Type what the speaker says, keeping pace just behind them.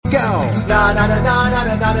Go! And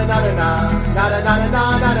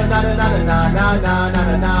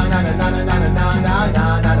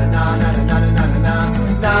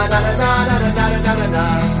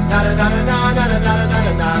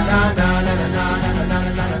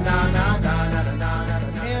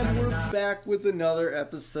we're back with another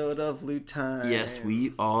episode of Loot Time. Yes,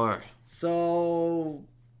 we are. So,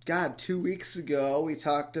 God, 2 weeks ago we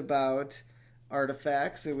talked about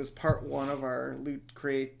artifacts. It was part one of our Loot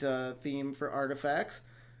Crate theme for artifacts.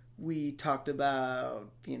 We talked about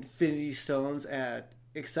the Infinity Stones at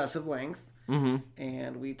excessive length. Mm-hmm.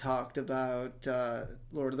 And we talked about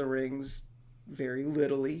Lord of the Rings very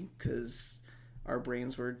littly because our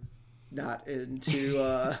brains were not into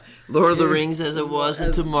Lord of the Rings as it was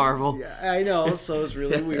into Marvel. Yeah, I know, so it's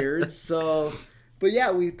really weird. But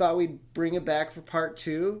yeah, we thought we'd bring it back for part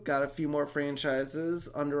two. Got a few more franchises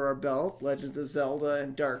under our belt: Legend of Zelda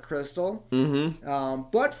and Dark Crystal. Mm-hmm.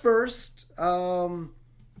 But first,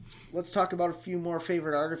 let's talk about a few more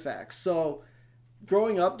favorite artifacts. So,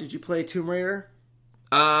 growing up, did you play Tomb Raider?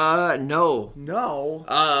 No. No.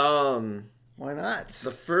 Why not?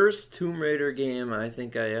 The first Tomb Raider game I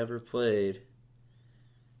think I ever played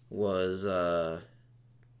was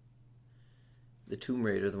the Tomb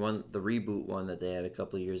Raider, the reboot one that they had a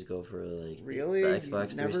couple of years ago for really? The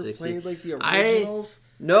Xbox 360. Never played like the originals?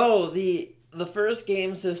 No, the first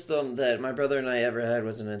game system that my brother and I ever had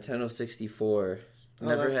was a Nintendo 64.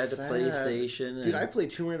 Never had the PlayStation. Dude, I played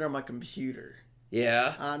Tomb Raider on my computer.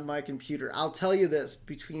 Yeah? On my computer. I'll tell you this,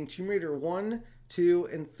 between Tomb Raider 1, 2,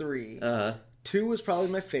 and 3, 2 was probably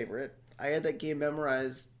my favorite. I had that game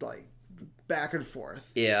memorized, like, back and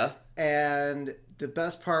forth. Yeah. And the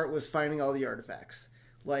best part was finding all the artifacts.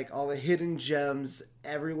 Like, all the hidden gems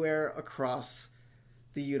everywhere across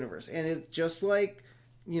the universe. And it's just like,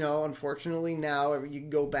 you know, unfortunately now you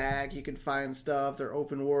can go back, you can find stuff, they're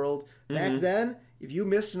open world. Back then, if you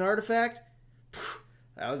missed an artifact,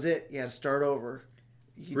 that was it. You had to start over.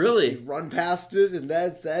 You really? Just run past it, and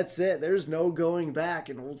that's it. There's no going back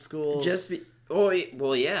in old school.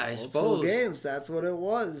 Well, yeah, I old suppose. School games. That's what it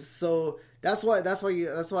was. So that's why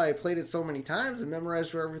I played it so many times and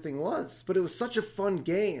memorized where everything was. But it was such a fun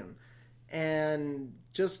game, and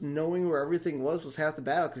just knowing where everything was half the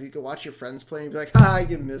battle because you could watch your friends play and be like,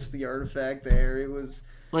 you missed the artifact there. It was.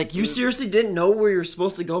 Like, you seriously didn't know where you're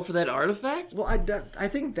supposed to go for that artifact? Well, I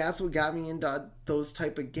think that's what got me into those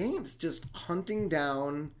type of games. Just hunting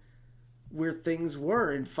down where things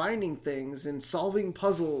were and finding things and solving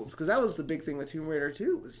puzzles. Because that was the big thing with Tomb Raider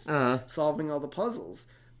 2 was solving all the puzzles.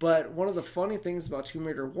 But one of the funny things about Tomb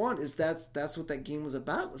Raider 1 is that's what that game was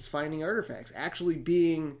about, was finding artifacts. Actually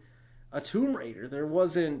being a Tomb Raider. There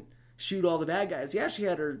wasn't shoot all the bad guys. Yeah, she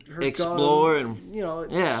had her explore gun,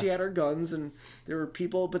 and she had her guns, and there were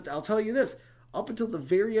people. But I'll tell you this: up until the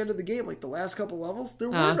very end of the game, like the last couple levels, there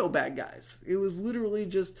were no bad guys. It was literally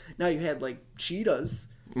just now you had like cheetahs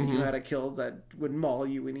you had to kill that would maul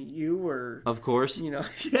you and eat you, or of course, those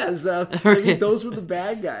were the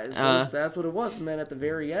bad guys. That's what it was. And then at the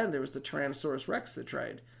very end, there was the Tyrannosaurus Rex that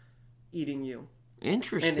tried eating you.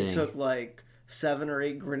 Interesting. And it took like 7 or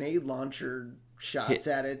 8 grenade launcher shots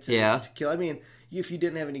at it to kill. I mean, if you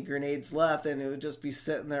didn't have any grenades left, then it would just be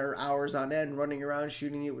sitting there hours on end running around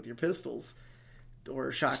shooting it with your pistols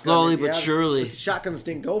or shotgun. Slowly but surely. Shotguns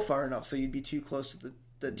didn't go far enough, so you'd be too close to the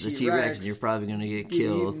T-Rex, and you're probably going to get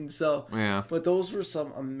killed. But those were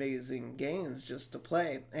some amazing games just to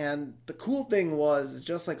play. And the cool thing was,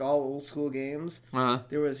 just like all old school games,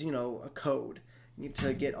 there was, a code. You need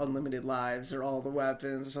to get unlimited lives or all the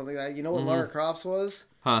weapons or something like that. You know what Lara Croft's was?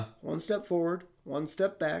 1 step forward, 1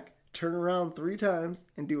 step back, turn around 3 times,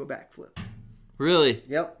 and do a backflip. Really?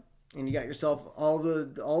 Yep. And you got yourself all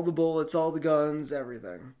the bullets, all the guns,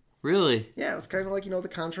 everything. Really? Yeah, it's kind of like, the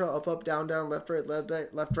Contra, up, up, down, down, left,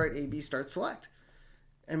 right, A, B, start, select.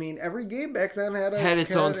 I mean, every game back then had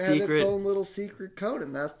its own little secret code,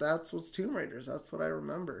 and that's what's Tomb Raiders. That's what I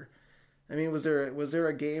remember. I mean, was there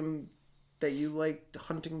a game that you liked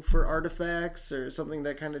hunting for artifacts, or something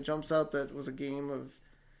that kind of jumps out that was a game of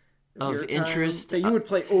interest that you would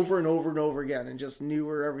play over and over and over again and just knew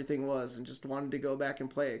where everything was and just wanted to go back and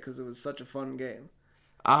play it because it was such a fun game?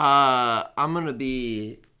 I'm gonna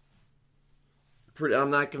be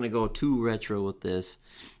I'm not gonna go too retro with this,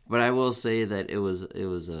 but I will say that it was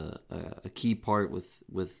a key part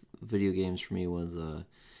with video games for me was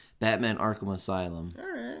Batman Arkham Asylum.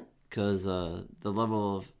 All right. Because the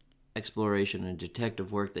level of exploration and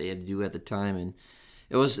detective work that you had to do at the time, and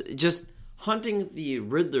it was just hunting the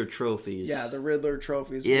Riddler trophies. Yeah, the Riddler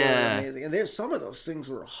trophies were amazing. And there's some of those things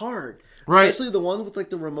were hard. Right. Especially the ones with like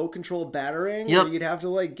the remote control battering, Yep. where you'd have to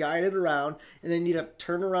like guide it around, and then you'd have to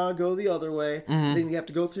turn around, go the other way, then you have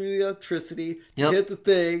to go through the electricity, Yep. hit the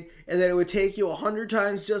thing, and then it would take you 100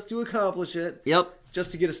 times just to accomplish it. Yep.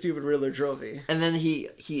 Just to get a stupid Riddler trophy. And then he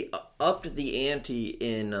upped the ante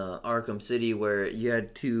in Arkham City, where you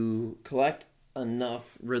had to collect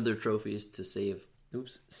enough Riddler trophies to save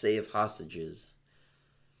hostages.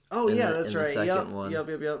 Oh yeah, that's in the right. second one.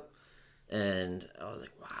 Yep. And I was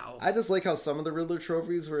like, wow. I just like how some of the Riddler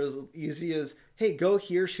trophies were as easy as, hey, go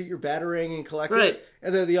here, shoot your batarang, and collect Right. it.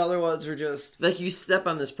 And then the other ones were just... Like, you step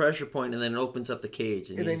on this pressure point, and then it opens up the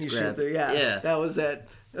cage, and then just you grab shoot it. yeah, that was it.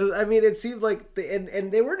 I mean, it seemed like...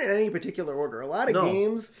 And they weren't in any particular order. A lot of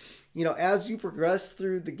games, as you progress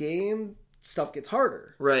through the game, stuff gets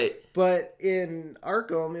harder. Right. But in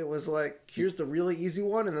Arkham, it was like, here's the really easy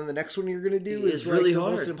one, and then the next one you're going to do is like really the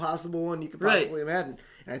hard. most impossible one you could possibly imagine.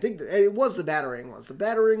 And I think it was the batarang ones. The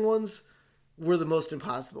batarang ones were the most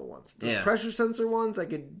impossible ones. Those pressure sensor ones I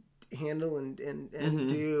could handle and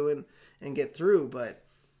do and get through, but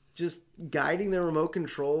just guiding the remote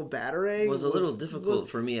control batarang was a little difficult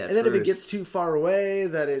for me at first. And then if it first. gets too far away,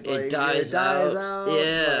 that it dies out.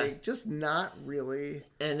 Yeah. Like, just not really.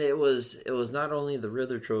 And it was not only the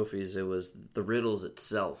Riddler trophies, it was the riddles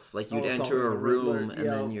itself. Like, you'd enter a room, and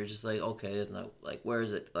then you're just like, okay, like, where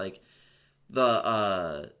is it? Like,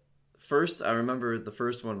 the first, I remember the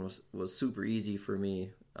first one was super easy for me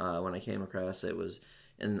when I came across it. Was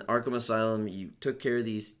in Arkham Asylum, you took care of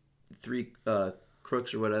these 3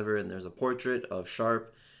 crooks or whatever, and there's a portrait of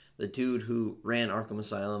Sharp, the dude who ran Arkham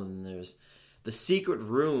Asylum, and there's the secret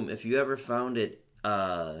room. If you ever found it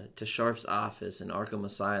to Sharp's office in Arkham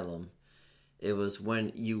Asylum, it was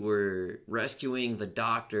when you were rescuing the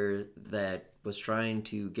doctor that was trying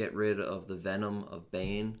to get rid of the venom of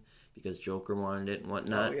Bane because Joker wanted it and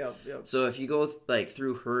whatnot. Oh, yep. So if you go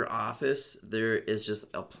through her office, there is just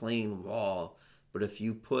a plain wall. But if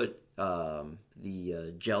you put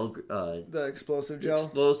the gel, the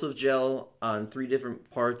explosive gel on 3 different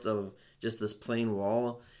parts of just this plain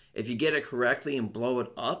wall, if you get it correctly and blow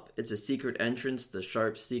it up, it's a secret entrance to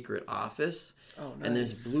Sharp's secret office. Oh, nice. And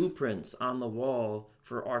there's blueprints on the wall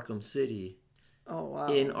for Arkham City. Oh, wow.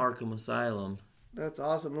 In Arkham Asylum. That's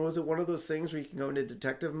awesome. Was it one of those things where you can go into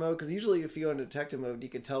detective mode? Because usually if you go into detective mode, you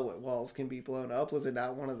can tell what walls can be blown up. Was it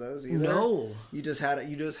not one of those either? No. You just had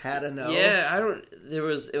to know. Yeah, it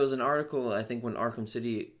was an article, I think, when Arkham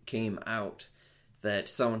City came out, that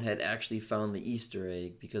someone had actually found the Easter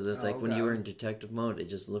egg, because it's like when you were in detective mode, it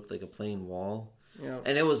just looked like a plain wall. Yeah.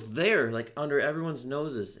 And it was there, like, under everyone's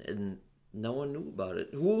noses, and no one knew about it.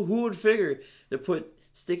 Who would figure to put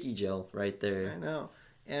sticky gel right there? I know.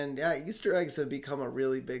 And yeah, Easter eggs have become a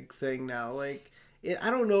really big thing now. Like,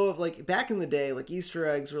 I don't know if, like, back in the day, like, Easter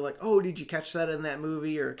eggs were like, oh, did you catch that in that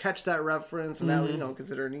movie, or catch that reference, and that was,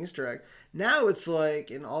 considered an Easter egg. Now it's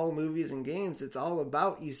like, in all movies and games, it's all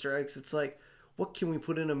about Easter eggs. It's like, what can we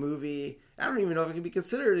put in a movie? I don't even know if it can be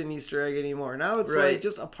considered an Easter egg anymore. Now it's like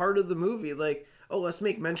just a part of the movie. Like, oh, let's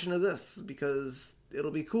make mention of this because it'll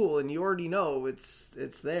be cool, and you already know it's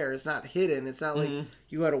there. It's not hidden. It's not like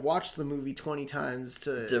you got to watch the movie 20 times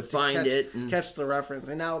to find catch, it, catch the reference.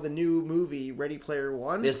 And now the new movie, Ready Player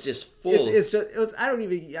One, it's just full. I don't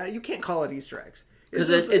even. You can't call it Easter eggs because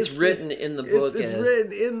it's written in the book. It's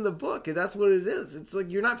written in the book, and that's what it is. It's like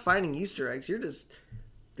you're not finding Easter eggs. You're just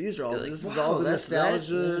these are all like, this is all the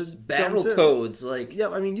nostalgia battle codes. Like, yeah,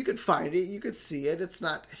 I mean, you could find it, you could see it. It's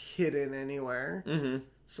not hidden anywhere. Mm-hmm.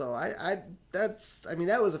 So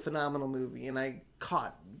that was a phenomenal movie, and I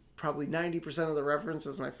caught probably 90% of the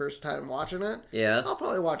references my first time watching it. Yeah, I'll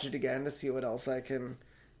probably watch it again to see what else I can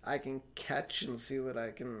catch and see what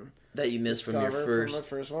I can that you missed from your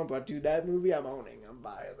first one. But dude, that movie I'm owning. I'm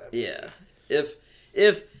buying that movie. Yeah,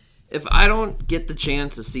 if I don't get the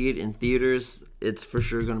chance to see it in theaters, it's for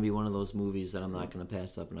sure going to be one of those movies that I'm not going to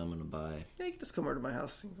pass up and I'm going to buy. Yeah, you can just come over to my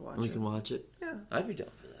house and watch it. We can watch it. Yeah, I'd be down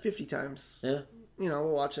for that. 50 times. Yeah.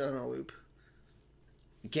 We'll watch it on a loop.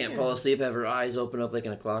 You can't fall asleep, have her eyes open up like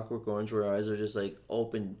in a Clockwork Orange, where her eyes are just like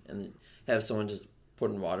open, and have someone just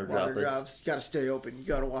putting water droplets. You gotta stay open. You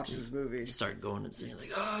gotta watch this movie. You start going insane,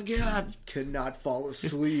 like, oh god, you cannot fall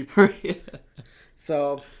asleep. Yeah.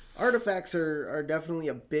 So artifacts are definitely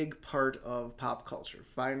a big part of pop culture.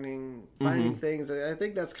 Finding things. I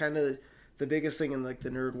think that's kind of the biggest thing in like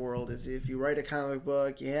the nerd world is if you write a comic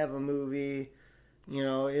book, you have a movie.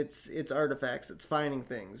 It's artifacts. It's finding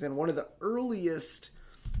things. And one of the earliest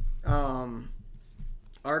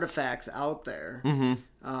artifacts out there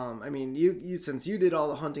I mean, you since you did all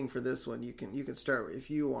the hunting for this one, you can start if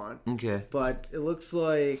you want. Okay. But it looks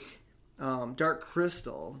like Dark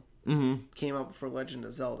Crystal came out before Legend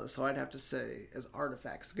of Zelda, so I'd have to say, as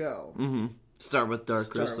artifacts go, Start with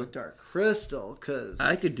Dark Crystal. Start with Dark Crystal, because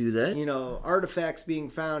I could do that. You know, artifacts being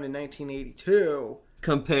found in 1982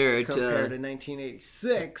 compared to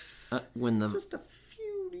 1986, when the just a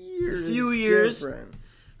few years different.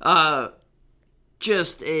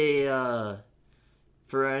 Just a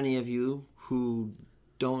for any of you who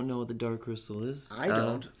don't know what the Dark Crystal is. I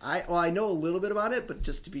don't. I know a little bit about it, but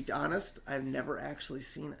just to be honest, I've never actually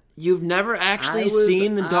seen it. You've never actually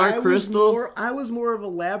seen the Dark Crystal? I was more of a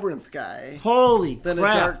Labyrinth guy. Holy than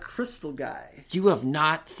crap. a Dark Crystal guy. You have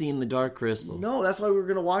not seen the Dark Crystal. No, that's why we were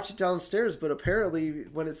going to watch it downstairs, but apparently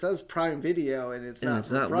when it says Prime Video and it's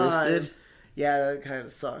not Prime, listed, yeah, that kind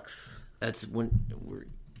of sucks. That's when we're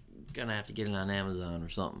gonna have to get it on Amazon or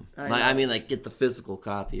something. I mean, get the physical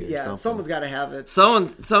copy or something. Yeah, someone's got to have it.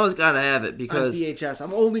 Someone's got to have it because on VHS.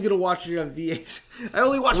 I'm only gonna watch it on VHS. I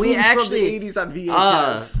only watch movies from the 80s on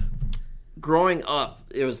VHS. Growing up,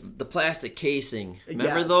 it was the plastic casing.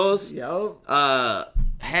 Remember those? Yep.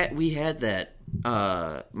 We had that.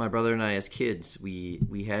 My brother and I, as kids,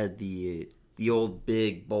 we had the old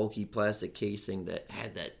big bulky plastic casing that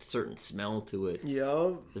had that certain smell to it.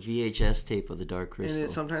 Yep. The VHS tape of the Dark Crystal.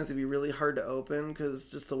 And sometimes it'd be really hard to open because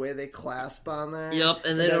just the way they clasp on there. Yep,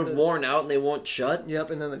 and then they're worn out and they won't shut.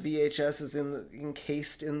 Yep, and then the VHS is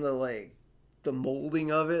encased in the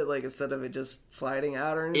molding of it, instead of it just sliding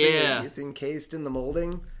out or anything. Yeah. It's encased in the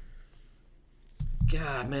molding.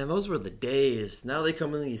 God, man, those were the days. Now they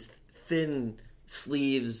come in these thin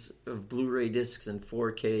sleeves of Blu-ray discs in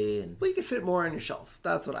 4K, and well, you can fit more on your shelf.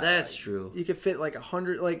 That's what That's true. You could fit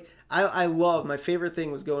 100. I love, my favorite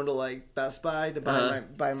thing was going to Best Buy to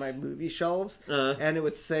buy my movie shelves, and it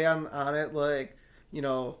would say on it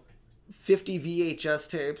 50 VHS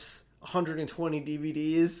tapes, 120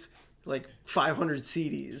 DVDs, 500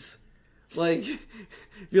 CDs.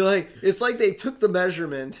 It's like they took the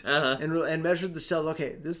measurement and measured the shelves.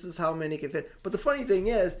 Okay, this is how many can fit. But the funny thing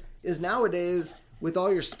is nowadays with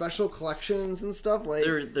all your special collections and stuff,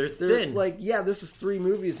 they're thin. This is 3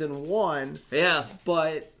 movies in one. Yeah,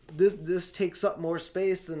 but this takes up more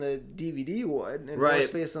space than a DVD would, and more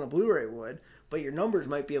space than a Blu-ray would. But your numbers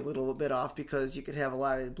might be a little bit off because you could have a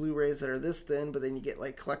lot of Blu-rays that are this thin, but then you get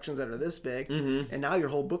collections that are this big, and now your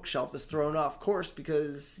whole bookshelf is thrown off course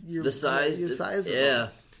because the size of them.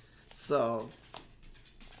 So,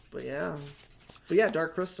 but yeah,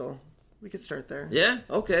 Dark Crystal. We could start there. Yeah,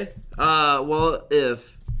 okay.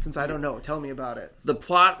 Since I don't know, tell me about it. The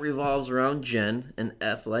plot revolves around Jen, an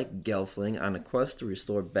elf-like gelfling, on a quest to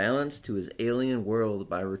restore balance to his alien world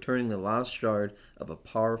by returning the lost shard of a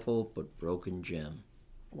powerful but broken gem.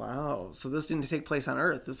 Wow. So this didn't take place on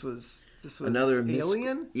Earth. This was another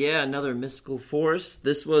alien? Another mystical force.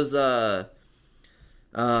 This was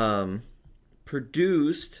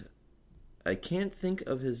produced, I can't think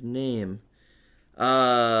of his name.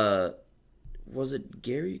 Was it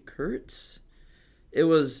Gary Kurtz? It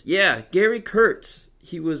was, Gary Kurtz.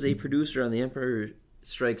 He was a producer on The Empire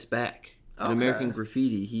Strikes Back and American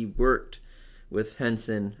Graffiti. He worked with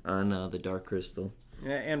Henson on The Dark Crystal.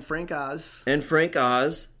 Yeah, and Frank Oz.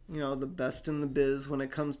 The best in the biz when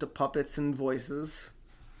it comes to puppets and voices.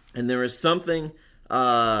 And there is something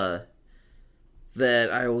that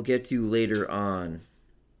I will get to later on.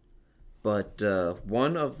 But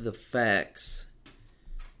one of the facts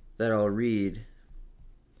that I'll read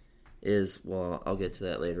is, I'll get to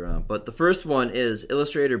that later on. But the first one is,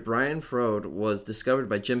 illustrator Brian Froud was discovered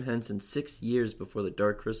by Jim Henson 6 years before The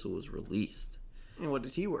Dark Crystal was released. And what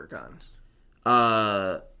did he work on?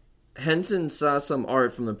 Henson saw some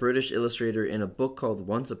art from the British illustrator in a book called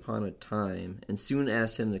Once Upon a Time and soon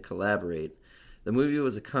asked him to collaborate. The movie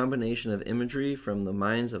was a combination of imagery from the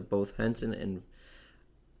minds of both Henson and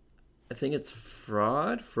I think it's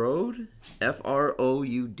Froud?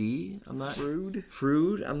 F-R-O-U-D?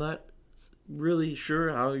 Froud? I'm not really sure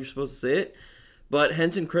how you're supposed to say it. But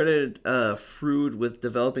Henson credited Froud with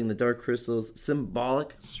developing the Dark Crystal's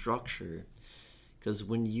symbolic structure. Because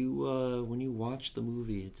when you watch the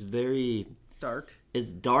movie, it's very dark. It's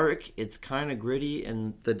dark. It's kind of gritty,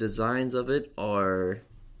 and the designs of it are.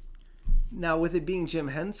 Now, with it being Jim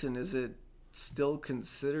Henson, is it still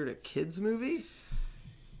considered a kids movie?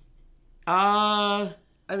 I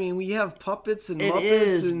mean, we have puppets and Muppets. It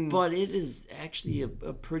is, but it is actually a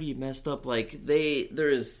pretty messed up.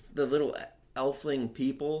 There's the little elfling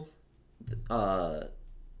people.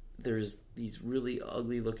 There's these really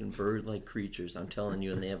ugly looking bird-like creatures, I'm telling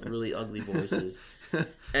you, and they have really ugly voices.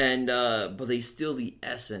 And but they steal the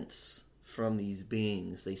essence from these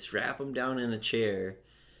beings. They strap them down in a chair,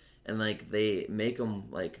 and like they make them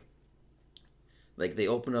like they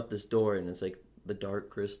open up this door, and it's like the Dark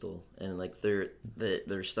Crystal, and like they're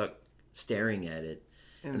stuck staring at it.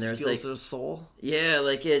 And there's steals like their soul. Yeah,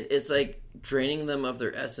 like it's like draining them of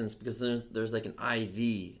their essence, because there's like an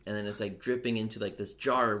IV, and then it's like dripping into like this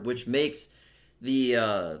jar, which makes the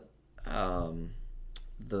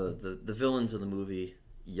villains of the movie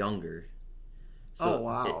younger. So oh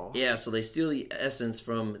wow! So they steal the essence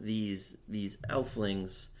from these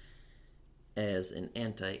elflings as an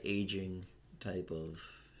anti-aging type of.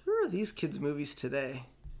 Where are these kids' movies today?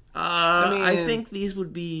 I think these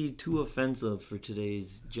would be too offensive for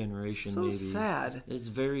today's generation. So maybe sad. It's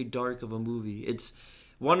very dark of a movie. It's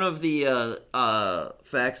one of the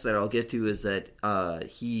facts that I'll get to is that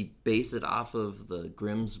he based it off of the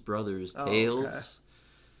Grimm's brothers' tales,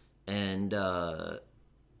 and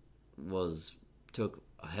took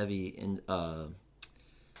a heavy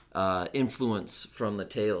influence from the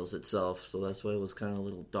tales itself, so that's why it was kind of a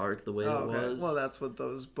little dark the way it was. Well, that's what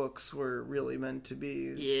those books were really meant to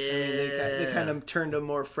be. Yeah, I mean, they kind of turned them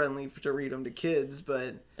more friendly to read them to kids,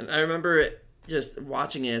 but. And I remember just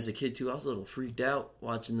watching it as a kid too. I was a little freaked out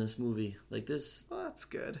watching this movie. Like this. Well, that's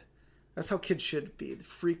good. That's how kids should be.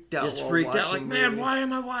 Freaked out. Just freaked out. Like, man, why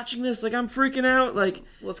am I watching this? Like, I'm freaking out. Like,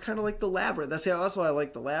 well, it's kind of like The Labyrinth. That's why I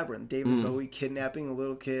like The Labyrinth. David Bowie kidnapping a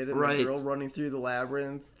little kid and the girl running through the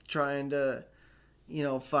labyrinth trying to,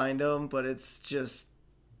 find him. But it's just,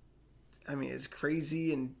 I mean, it's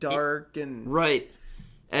crazy and dark and right.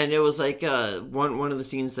 And it was like one of the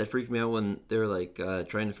scenes that freaked me out when they were like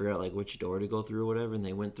trying to figure out like which door to go through or whatever, and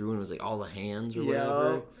they went through and it was like all the hands or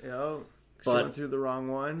whatever. Yeah. She went through the wrong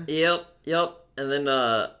one. Yep. And then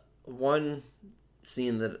one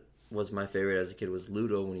scene that was my favorite as a kid was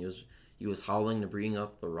Ludo when he was howling to bring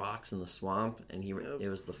up the rocks in the swamp, and it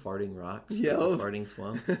was the farting rocks, the farting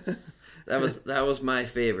swamp. that was my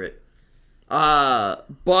favorite.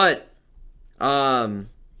 But one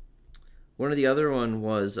of the other one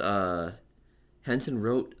was Henson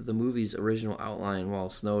wrote the movie's original outline while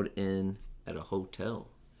snowed in at a hotel.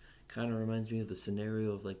 Kind of reminds me of the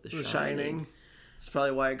scenario of like The Shining. That's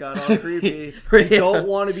probably why it got all creepy. You don't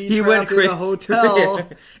want to be trapped in a hotel.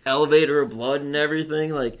 Elevator of blood and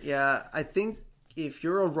everything. Like, yeah, I think if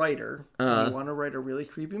you're a writer and you want to write a really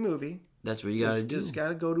creepy movie, that's what you got to do. Just got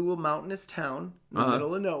to go to a mountainous town in the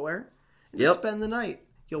middle of nowhere and just spend the night.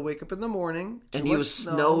 You'll wake up in the morning. And he was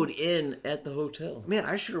snowed in at the hotel. Man,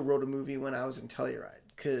 I should have wrote a movie when I was in Telluride.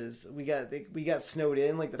 Because we got snowed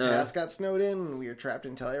in, like the pass got snowed in when we were trapped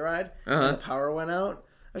in Telluride, and the power went out.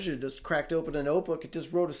 I should have just cracked open a notebook and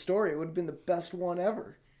just wrote a story. It would have been the best one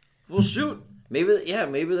ever. Well, shoot. Maybe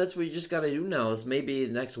that's what you just got to do now is maybe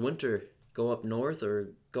next winter go up north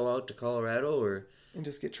or go out to Colorado and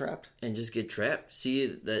just get trapped. See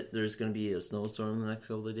that there's going to be a snowstorm in the next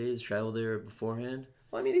couple of days. Travel there beforehand.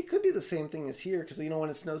 Well, I mean, it could be the same thing as here, because, when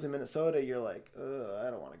it snows in Minnesota, you're like, I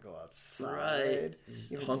don't want to go outside. Right.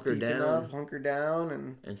 Just hunker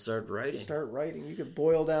down, and start writing. You could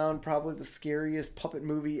boil down probably the scariest puppet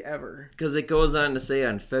movie ever. Because it goes on to say,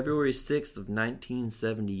 on February 6th of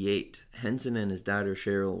 1978, Henson and his daughter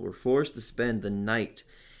Cheryl were forced to spend the night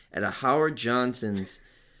at a Howard Johnson's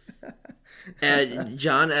at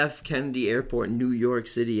John F. Kennedy Airport in New York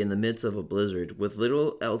City in the midst of a blizzard. With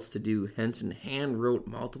little else to do, Henson hand-wrote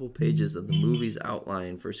multiple pages of the movie's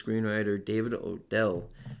outline for screenwriter David Odell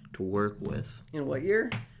to work with. In what year?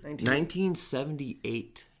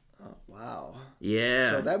 1978. Oh, wow. Yeah.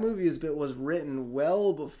 So that movie was written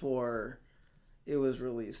well before it was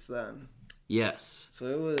released then. Yes.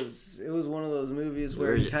 So it was one of those movies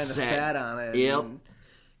where you kind of sat on it. Yep.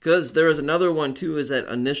 Because there was another one, too, is that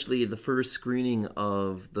initially the first screening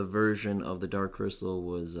of the version of The Dark Crystal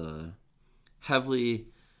was heavily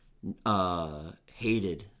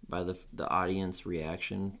hated by the audience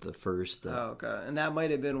reaction. The first... okay. And that might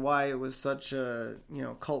have been why it was such a,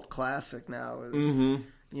 cult classic now.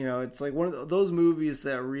 It's like one of those movies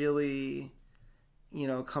that really,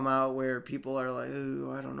 come out where people are like,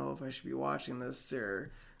 ooh, I don't know if I should be watching this,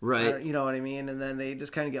 or... Right. You know what I mean? And then they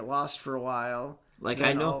just kind of get lost for a while. Like,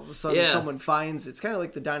 I know, all of a sudden someone it's kind of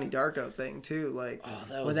like the Donnie Darko thing too. Like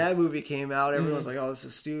when that movie came out, everyone was like, "Oh, this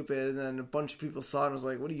is stupid," and then a bunch of people saw it and was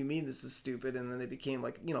like, "What do you mean this is stupid?" And then it became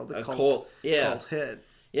like the cult hit.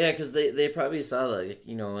 Yeah, because they probably saw like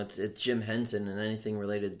it's Jim Henson, and anything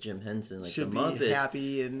related to Jim Henson like should the Muppets. Be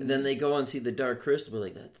happy, and then they go and see The Dark Crystal, but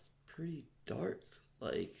like that's pretty dark.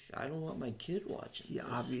 Like, I don't want my kid watching He this.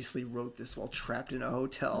 obviously wrote this while trapped in a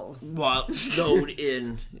hotel. While snowed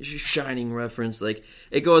in. Shining reference. Like,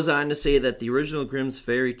 it goes on to say that the original Grimm's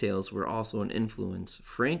fairy tales were also an influence.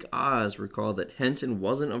 Frank Oz recalled that Henson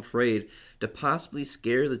wasn't afraid to possibly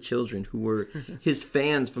scare the children who were his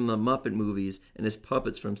fans from the Muppet movies and his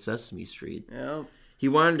puppets from Sesame Street. Yeah. He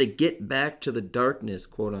wanted to get back to the darkness,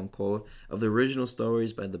 quote unquote, of the original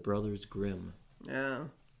stories by the Brothers Grimm. Yeah.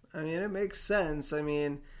 I mean, it makes sense. I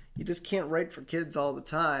mean, you just can't write for kids all the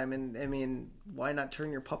time. And, I mean, why not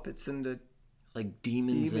turn your puppets into... Like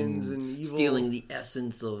demons and evil... stealing the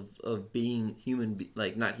essence of being human...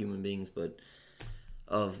 like, not human beings, but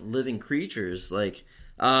of living creatures. Like,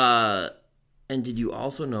 and did you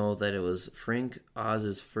also know that it was Frank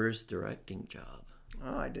Oz's first directing job?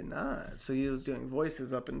 Oh, I did not. So he was doing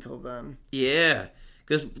voices up until then. Yeah.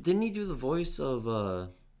 Because didn't he do the voice of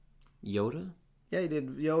Yoda? Yeah, he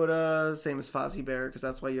did Yoda, same as Fozzie Bear, because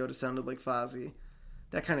that's why Yoda sounded like Fozzie.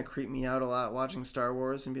 That kind of creeped me out a lot watching Star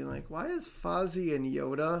Wars and being like, why is Fozzie and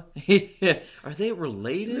Yoda? Are they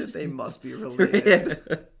related? They must be related.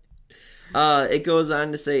 It goes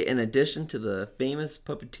on to say, in addition to the famous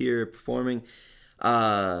puppeteer performing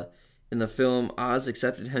in the film, Oz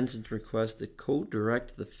accepted Henson's request to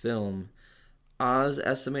co-direct the film. Oz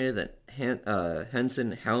estimated that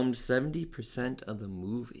Henson helmed 70% of the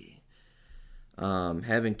movie.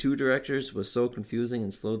 Having two directors was so confusing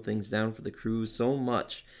and slowed things down for the crew so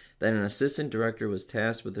much that an assistant director was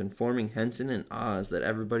tasked with informing Henson and Oz that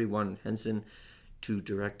everybody wanted Henson to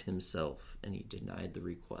direct himself, and he denied the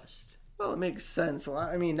request. Well, it makes sense.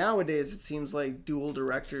 I mean, nowadays it seems like dual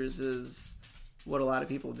directors is what a lot of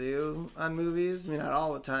people do on movies. I mean, not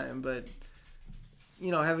all the time, but you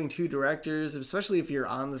know, having two directors, especially if you're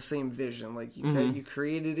on the same vision, like you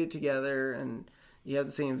created it together and you have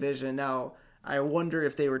the same vision. Now, I wonder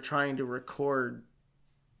if they were trying to record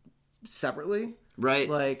separately. Right.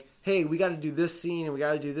 Like, hey, we got to do this scene and we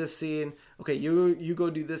got to do this scene. Okay, you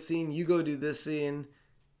go do this scene, you go do this scene,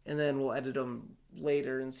 and then we'll edit them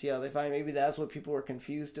later and see how they find. Maybe that's what people were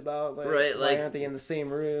confused about. Like, right. Why aren't they in the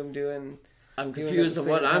same room doing... I'm confused on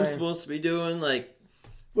what I'm supposed to be doing. Like,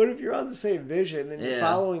 what if you're on the same vision and you're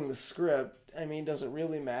following the script? I mean, does it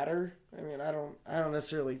really matter? I mean, I don't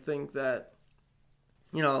necessarily think that...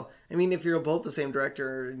 You know, I mean, if you're both the same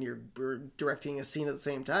director and you're directing a scene at the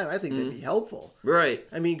same time, I think that'd be helpful. Right.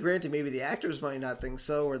 I mean, granted, maybe the actors might not think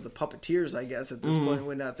so, or the puppeteers, I guess, at this point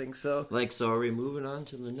would not think so. Like, so are we moving on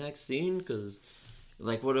to the next scene? Because,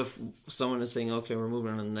 like, what if someone is saying, okay, we're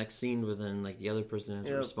moving on to the next scene, but then, like, the other person has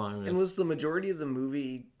to respond. And was the majority of the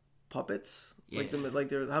movie puppets? Yeah.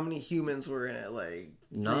 How many humans were in it? Like,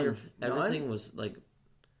 none. Everything was, like...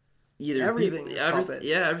 Everything was puppets.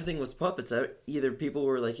 Yeah, everything was puppets. Either people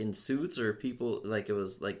were like in suits or people like it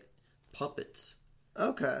was like puppets.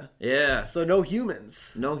 Okay. Yeah. So no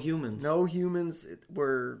humans. No humans. No humans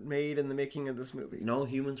were made in the making of this movie. No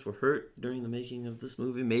humans were hurt during the making of this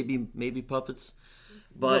movie. Maybe puppets.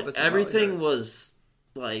 But everything was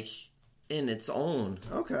like in its own.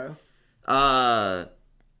 Okay.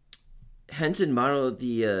 Henson modeled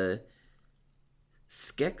the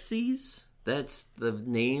Skeksis. That's the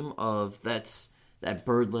name of that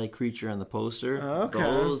bird-like creature on the poster. Okay.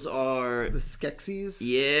 Those are the Skeksis.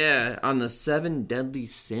 Yeah, on the 7 deadly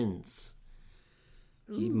sins.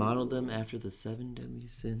 He modeled them after the 7 deadly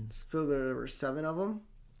sins. So there were 7 of them.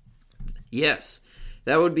 Yes,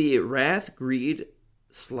 that would be wrath, greed,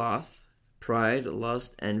 sloth, pride,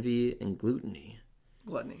 lust, envy, and gluttony.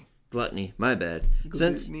 Gluttony, my bad.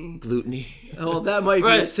 Gluttony. Oh, that might be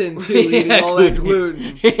a sin too, eating all that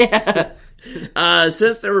gluten. Yeah.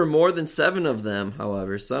 Since there were more than 7 of them,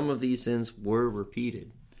 however, some of these sins were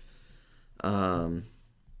repeated. And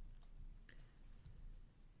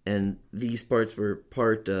these parts were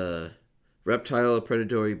part reptile,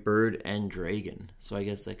 predatory, bird, and dragon. So I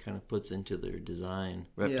guess that kind of puts into their design.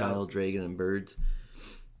 Reptile, dragon, and birds.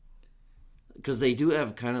 Because they do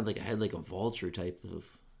have kind of like a head like a vulture type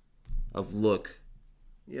of look.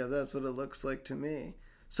 Yeah, that's what it looks like to me.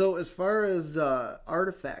 So as far as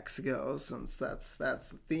artifacts go, since that's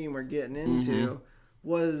the theme we're getting into,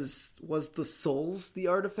 was the souls the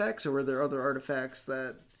artifacts, or were there other artifacts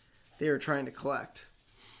that they were trying to collect?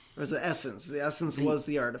 Or was the essence? The essence was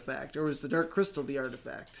the artifact, or was the dark crystal the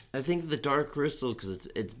artifact? I think the dark crystal, because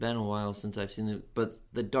it's been a while since I've seen it, but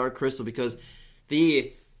the dark crystal, because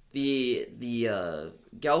the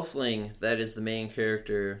Gelfling that is the main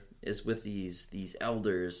character is with these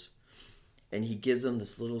elders. And he gives them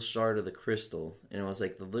this little shard of the crystal. And it was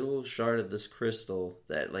like the little shard of this crystal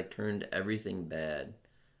that like turned everything bad.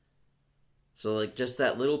 So like just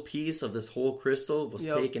that little piece of this whole crystal was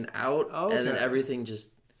taken out, and then everything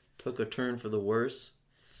just took a turn for the worse.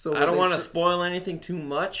 So I don't want to spoil anything too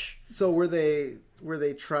much. So were they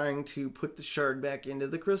trying to put the shard back into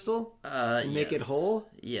the crystal and make it whole?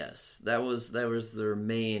 Yes, that was their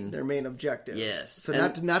main objective. Yes, so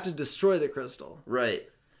not to destroy the crystal, right?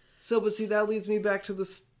 So, but see, that leads me back to the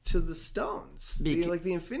stones, like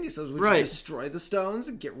the Infinity Stones. Would you destroy the stones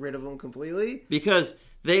and get rid of them completely? Because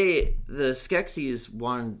the Skeksis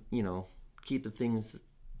wanted, keep the things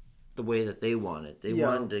the way that they wanted. They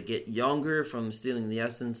wanted to get younger from stealing the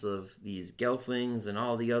essence of these Gelflings and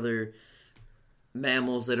all the other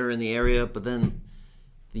mammals that are in the area, but then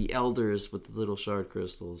the elders with the little shard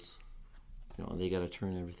crystals, they got to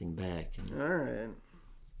turn everything back. All right.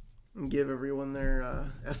 And give everyone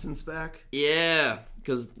their essence back? Yeah,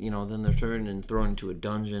 because, then they're turned and thrown into a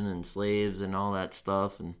dungeon and slaves and all that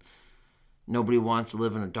stuff, and nobody wants to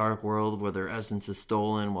live in a dark world where their essence is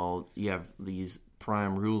stolen while you have these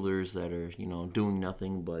prime rulers that are, doing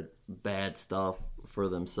nothing but bad stuff for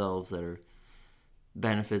themselves that are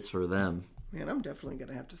benefits for them. Man, I'm definitely going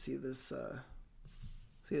to have to see this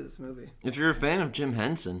movie. If you're a fan of Jim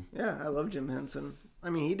Henson. Yeah, I love Jim Henson. I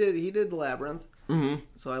mean, he did The Labyrinth. Mm-hmm.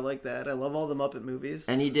 So I like that. I love all the Muppet movies.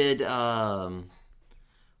 And he did, what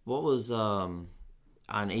was on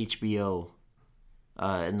HBO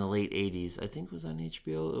in the late 80s? I think it was on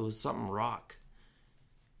HBO. It was something Rock.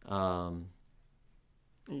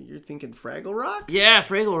 You're thinking Fraggle Rock? Yeah,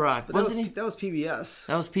 Fraggle Rock. But that was PBS.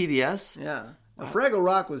 That was PBS? Yeah. Wow. Fraggle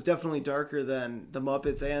Rock was definitely darker than the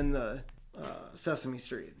Muppets and the Sesame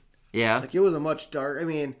Street. Yeah. Like, it was a much dark... I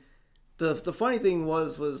mean... The funny thing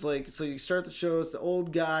was like, so you start the show, it's the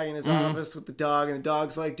old guy in his office with the dog, and the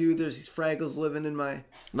dog's like, dude, there's these Fraggles living in my...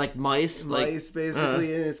 Like mice?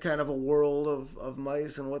 Basically, and it's kind of a world of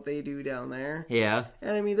mice and what they do down there. Yeah.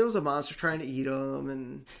 And I mean, there was a monster trying to eat them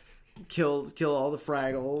and kill all the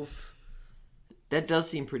Fraggles. That does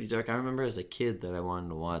seem pretty dark. I remember as a kid that I wanted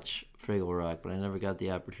to watch Fraggle Rock, but I never got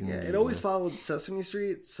the opportunity. Yeah, it always followed Sesame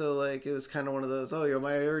Street, so like it was kind of one of those, I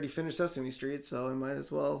already finished Sesame Street, so I might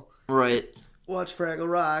as well watch Fraggle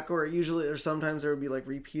Rock, or sometimes there would be like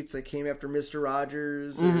repeats that came after Mr.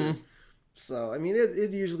 Rogers. So I mean,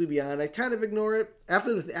 it'd usually be on. I'd kind of ignore it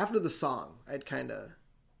after the song. I'd kind of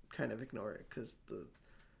ignore it because the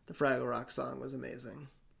Fraggle Rock song was amazing.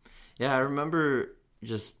 Yeah, I remember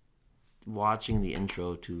just watching the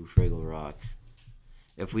intro to Fraggle Rock.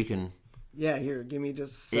 If we can... Yeah, here, give me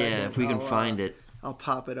just a second. Yeah, if we can find it. I'll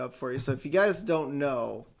pop it up for you. So if you guys don't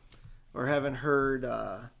know or haven't heard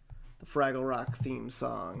the Fraggle Rock theme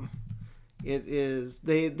song, it is...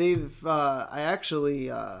 I actually...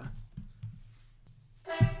 So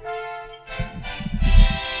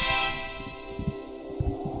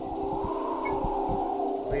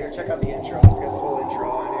here, check out the intro. It's got the whole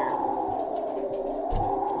intro on here.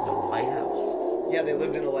 The lighthouse. Yeah, they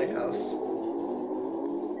lived in a lighthouse.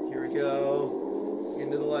 Here we go.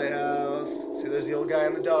 Into the lighthouse. See, there's the old guy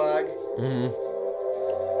and the dog. Mm-hmm.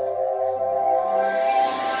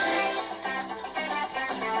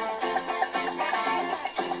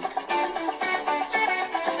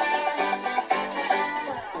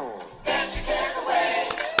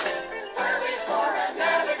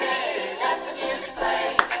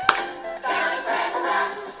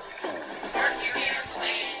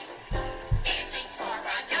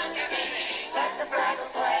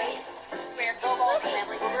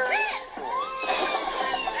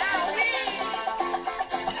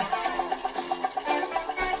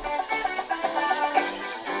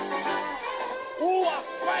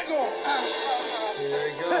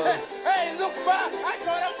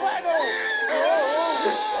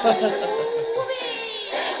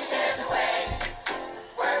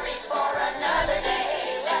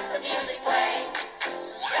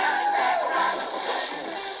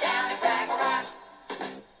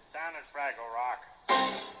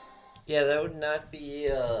 Yeah, that would not be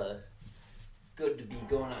good to be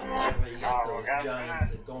going outside where you got those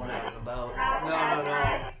giants going out and about.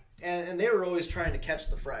 No. And they were always trying to catch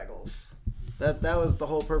the Fraggles. That was the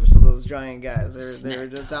whole purpose of those giant guys. They were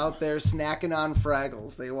just out there snacking on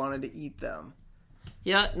Fraggles. They wanted to eat them.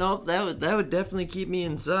 Yeah, no, that would definitely keep me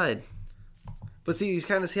inside. But see, you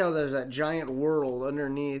kind of see how there's that giant world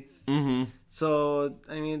underneath. Mm-hmm. So,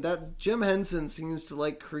 I mean, that Jim Henson seems to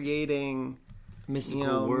like creating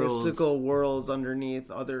mystical worlds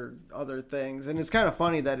underneath other things. And it's kind of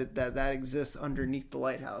funny that that exists underneath the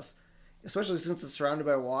lighthouse. Especially since it's surrounded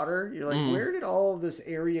by water. You're like, where did all of this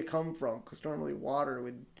area come from? Because normally water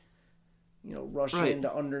would, rush into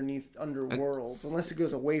underworlds. Unless it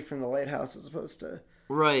goes away from the lighthouse as opposed to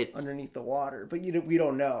Right. underneath the water. But we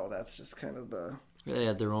don't know. That's just kind of the... They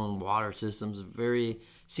had their own water systems.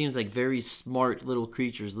 Seems like very smart little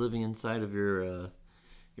creatures living inside of your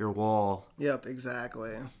wall. Yep,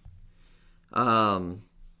 exactly.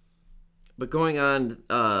 But going on,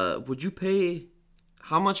 would you pay?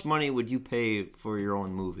 How much money would you pay for your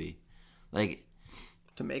own movie? Like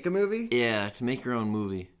to make a movie? Yeah, to make your own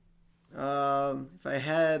movie. If I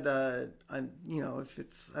had, if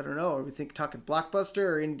it's, I don't know, are we talking blockbuster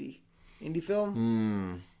or indie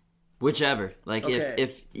film? Whichever. Like Okay.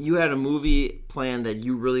 if you had a movie plan that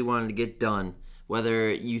you really wanted to get done,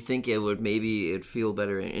 whether you think it'd feel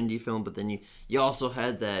better in indie film, but then you also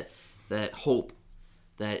had that hope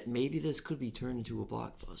that maybe this could be turned into a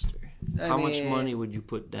blockbuster. How much money would you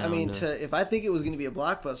put down? If I think it was going to be a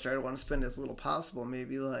blockbuster, I'd want to spend as little possible,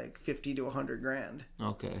 maybe like 50 to 100 grand.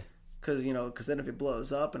 Okay. Because then if it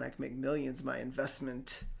blows up and I can make millions, my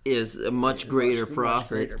investment is a much greater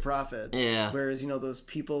profit. Much greater profit. Yeah. Whereas, those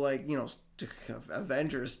people like,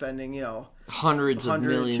 Avengers spending, hundreds of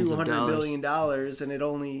millions of $200 dollars. billion and it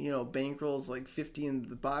only, bankrolls like 50 in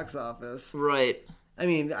the box office. Right. I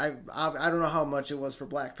mean, I don't know how much it was for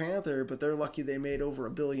Black Panther, but they're lucky they made over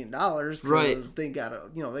 $1 billion because Right. they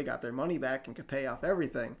got they got their money back and could pay off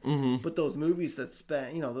everything. Mm-hmm. But those movies that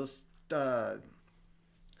spent, those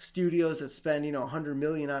studios that spend $100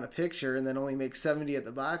 million on a picture and then only make 70 at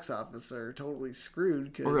the box office are totally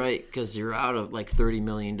screwed. Right, because you're out of like $30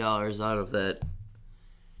 million out of that.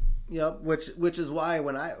 Yep, which is why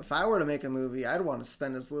if I were to make a movie, I'd want to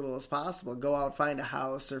spend as little as possible. Go out, find a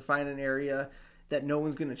house, or find an area that no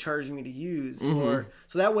one's going to charge me to use, Mm-hmm.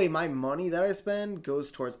 so that way my money that I spend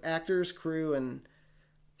goes towards actors, crew, and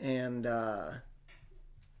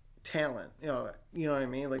talent. You know what I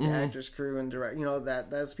mean? Like the actors, crew, and direct.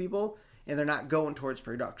 That's people, and they're not going towards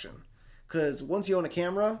production. Because once you own a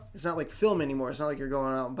camera, it's not like film anymore. It's not like you're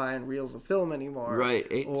going out and buying reels of film anymore, Right.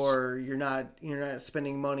 Or you're not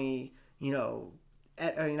spending money.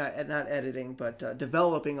 Not editing, but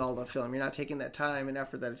developing all the film. You're not taking that time and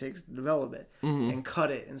effort that it takes to develop it and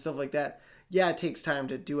cut it and stuff like that. Yeah, it takes time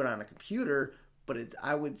to do it on a computer, but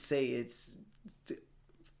I would say it's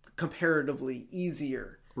comparatively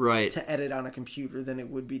easier Right. to edit on a computer than it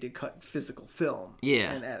would be to cut physical film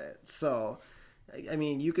and edit. So, I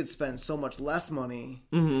mean, you could spend so much less money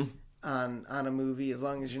on a movie as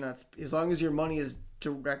long as your money is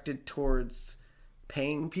directed towards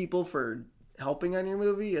paying people for helping on your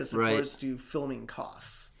movie as opposed to filming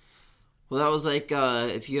costs. Well, that was like,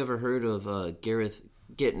 if you ever heard of Gareth,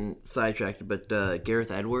 getting sidetracked, but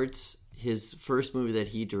Gareth Edwards, his first movie that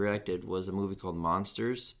he directed was a movie called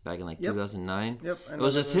Monsters back in 2009. Yep. It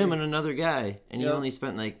was just him and another guy, and he only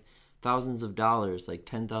spent like thousands of dollars, like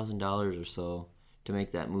 $10,000 or so, to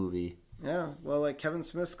make that movie. Yeah, well, like Kevin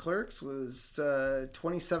Smith's Clerks was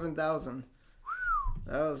 $27,000.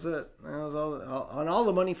 That was it. That was all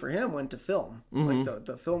the money for him went to film. Like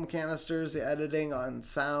the film canisters, the editing on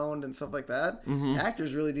sound and stuff like that.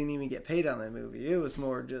 Actors really didn't even get paid on that movie. It was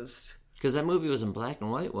more just... Because that movie was in black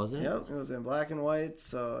and white, wasn't it? Yep, it was in black and white.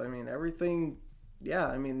 So, I mean, everything... Yeah,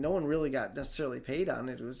 I mean, no one really got necessarily paid on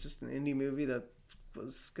it. It was just an indie movie that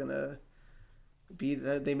was going to be...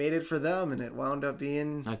 They made it for them, and it wound up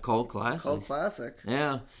being... A cult classic.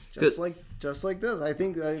 Yeah. Just like this. I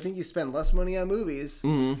think you spend less money on movies,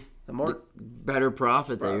 the more better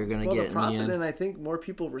profit that you're going to get the profit, in the end. and I think more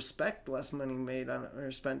people respect less money made on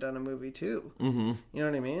or spent on a movie too. You know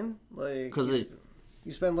what I mean? Like, because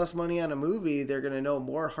you spend less money on a movie, they're going to know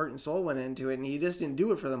more heart and soul went into it, and you just didn't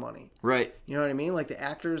do it for the money. Right. You know what I mean? Like the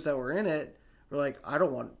actors that were in it were like, I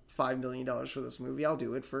don't want $5 million for this movie. I'll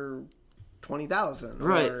do it for 20,000.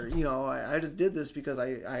 Right. Or, I just did this because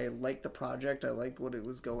I liked the project. I liked what it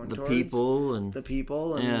was going towards. The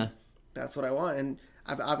people. And that's what I want. And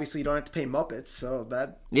obviously you don't have to pay Muppets, so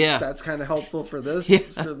that's kind of helpful for this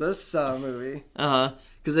movie.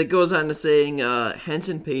 Because it goes on to saying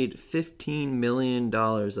Henson paid $15 million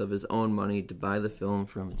of his own money to buy the film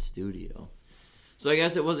from its studio. So I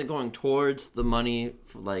guess it wasn't going towards the money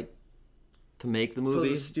for, to make the movie.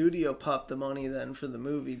 So the studio popped the money then for the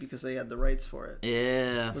movie because they had the rights for it.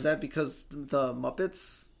 Yeah. Was that because the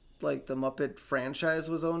Muppets, like the Muppet franchise,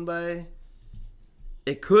 was owned by?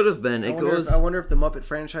 It could have been. I wonder if the Muppet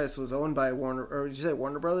franchise was owned by Warner, or did you say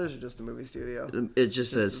Warner Brothers, or just the movie studio? It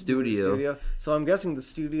just says studio. So I'm guessing the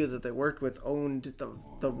studio that they worked with owned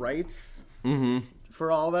the rights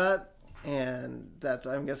for all that. And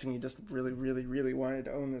I'm guessing he just really, really, really wanted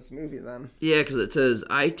to own this movie then. Yeah, because it says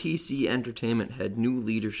ITC Entertainment had new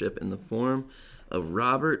leadership in the form of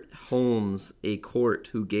Robert Holmes, a court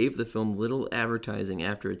who gave the film little advertising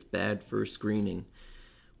after its bad first screening.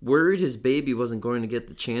 Worried his baby wasn't going to get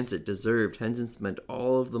the chance it deserved, Henson spent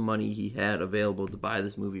all of the money he had available to buy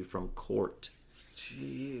this movie from court.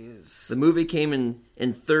 Jeez. The movie came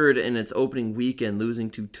in third in its opening weekend, losing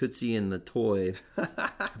to Tootsie and the Toy.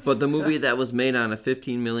 But the movie that was made on a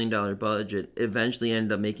 $15 million budget eventually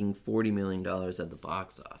ended up making $40 million at the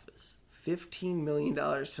box office. $15 million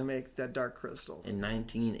to make that Dark Crystal. In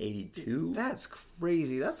 1982? That's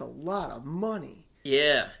crazy. That's a lot of money.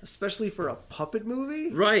 Yeah. Especially for a puppet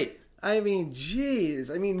movie? Right. I mean,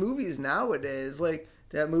 jeez. I mean, movies nowadays, like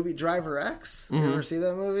that movie Driver X. You ever see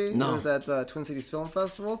that movie? No. It was at the Twin Cities Film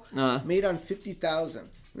Festival. Made on $50,000. It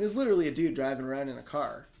was literally a dude driving around in a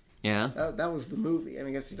car. Yeah. That was the movie. I mean,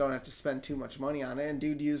 I guess you don't have to spend too much money on it. And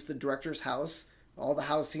dude used the director's house. All the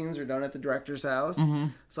house scenes are done at the director's house.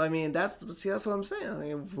 So, I mean, that's what I'm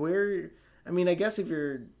saying. I mean, I guess if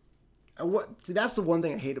you're... that's the one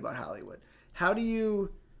thing I hate about Hollywood. How do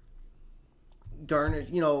you... Darn it,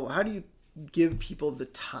 how do you give people the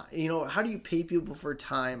time? How do you pay people for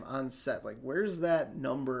time on set? Like, where's that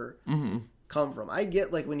number come from? I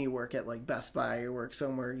get, like, when you work at, like, Best Buy or work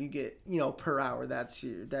somewhere, you get, per hour, that's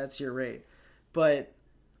your rate. But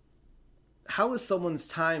how is someone's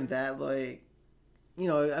time that, like,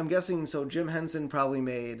 I'm guessing, so Jim Henson probably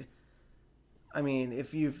made, I mean,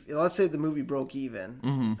 let's say the movie broke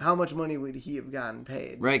even, how much money would he have gotten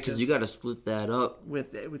paid? Right, because you got to split that up.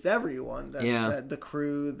 With everyone. The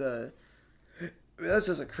crew, that's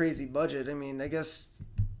just a crazy budget. I mean, I guess,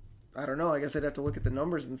 I don't know, I guess I'd have to look at the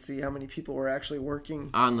numbers and see how many people were actually working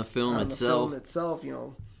on the film itself,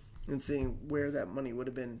 and seeing where that money would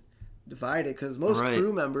have been divided, because most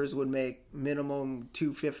crew members would make minimum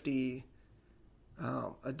 $250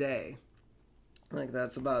 a day. Like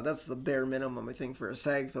that's the bare minimum, I think, for a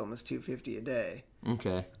SAG film is $250 a day.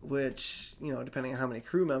 Okay. Which, depending on how many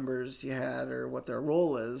crew members you had or what their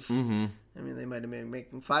role is, I mean, they might have been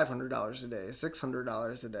making $500 a day,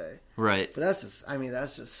 $600 a day. Right. But that's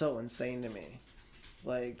just so insane to me.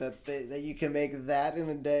 Like that you can make that in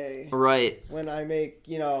a day. Right. When I make,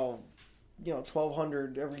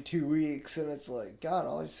 $1,200 every 2 weeks, and it's like, God,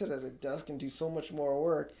 all I sit at a desk and do so much more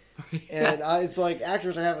work. And it's like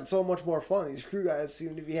actors are having so much more fun. These crew guys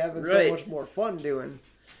seem to be having so much more fun doing.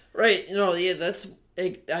 Right. That's...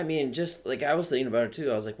 I mean, just like I was thinking about it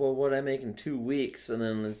too. I was like, well, what I make in 2 weeks, and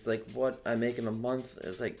then it's like what I make in a month.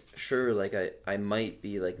 It's like, sure, like I might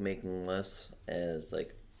be like making less as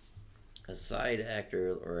like a side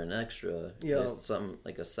actor or an extra, something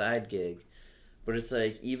like a side gig. But it's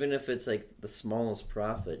like, even if it's like the smallest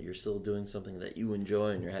profit, you're still doing something that you enjoy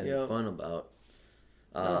and you're having fun about.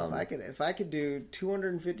 If I could do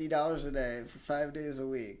 $250 a day for 5 days a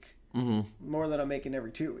week, more than I'm making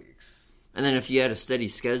every 2 weeks. And then if you had a steady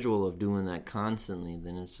schedule of doing that constantly,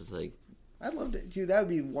 then it's just like... I'd love to. Dude, that would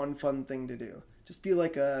be one fun thing to do. Just be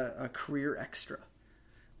like a career extra.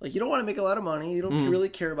 Like, you don't want to make a lot of money. You don't really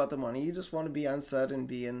care about the money. You just want to be on set and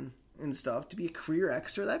be in stuff. To be a career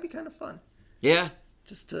extra, that'd be kind of fun. Yeah.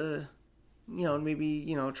 Just to...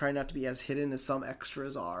 maybe, try not to be as hidden as some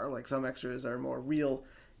extras are. Like, some extras are more real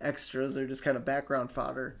extras. They're just kind of background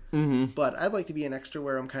fodder. But I'd like to be an extra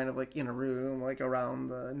where I'm kind of, like, in a room, like, around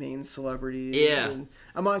the main celebrities. Yeah. And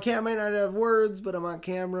I'm on camera. I might not have words, but I'm on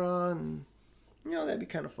camera. And, that'd be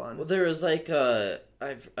kind of fun. Well, there was, like, I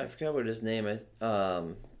forgot what his name is,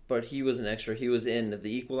 but he was an extra. He was in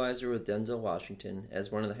The Equalizer with Denzel Washington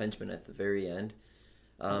as one of the henchmen at the very end.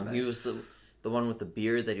 Nice. He was the one with the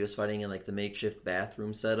beard that he was fighting in, like, the makeshift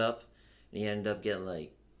bathroom setup. And he ended up getting,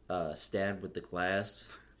 like, stabbed with the glass.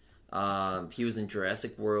 He was in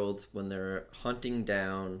Jurassic World when they're hunting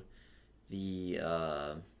down the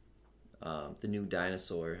new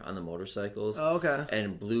dinosaur on the motorcycles. Oh, okay.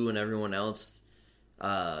 And Blue and everyone else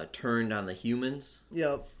turned on the humans.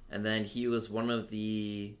 Yep. And then he was one of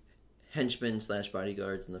the henchmen /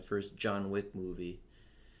 bodyguards in the first John Wick movie.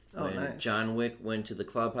 When nice. John Wick went to the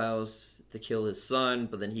clubhouse to kill his son,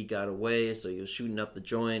 but then he got away, so he was shooting up the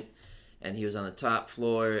joint, and he was on the top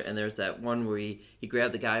floor, and there's that one where he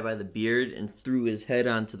grabbed the guy by the beard and threw his head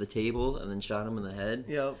onto the table and then shot him in the head.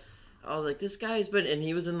 Yep. I was like, this guy's been... And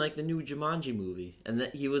he was in, like, the new Jumanji movie. And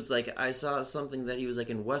he was, like... I saw something that he was, like,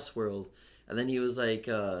 in Westworld. And then he was, like,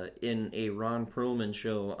 in a Ron Perlman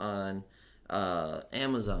show on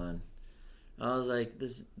Amazon. I was like,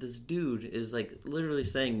 this dude is, like, literally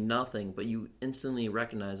saying nothing, but you instantly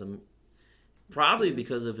recognize him. Probably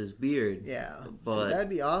because of his beard. Yeah. But that'd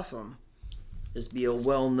be awesome. Just be a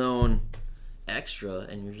well-known extra,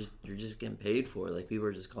 and you're just getting paid for it. Like, people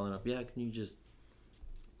are just calling up, yeah, can you just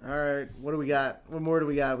All right, what do we got? What more do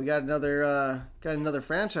we got? We got another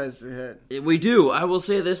franchise to hit. We do. I will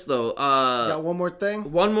say this though. Got one more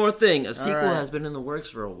thing. One more thing. A sequel right. has been in the works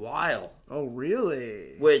for a while. Oh,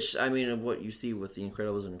 really? Which, I mean, of what you see with The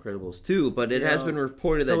Incredibles and Incredibles 2, but it has been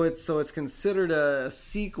reported that... So it's considered a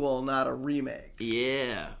sequel, not a remake.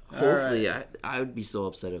 Yeah. Hopefully. Right. I would be so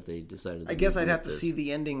upset if they decided to I guess I'd have to see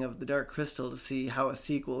the ending of The Dark Crystal to see how a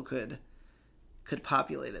sequel could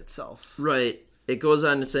populate itself. Right. It goes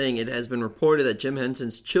on to saying it has been reported that Jim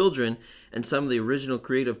Henson's children and some of the original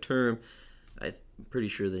creative term, I'm pretty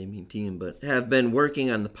sure they mean team, but have been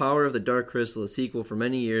working on The Power of the Dark Crystal, a sequel, for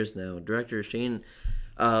many years now. Director Shane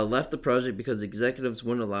left the project because executives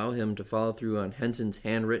wouldn't allow him to follow through on Henson's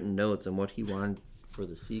handwritten notes and what he wanted for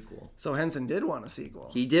the sequel. So Henson did want a sequel.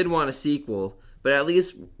 He did want a sequel, but at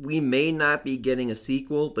least we may not be getting a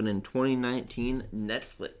sequel, but in 2019,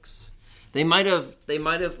 Netflix... They might have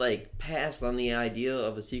like passed on the idea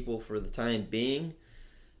of a sequel for the time being,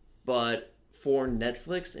 but for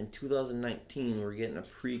Netflix in 2019 we're getting a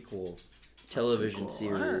prequel television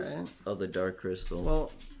series of The Dark Crystal.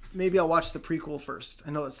 Well, maybe I'll watch the prequel first.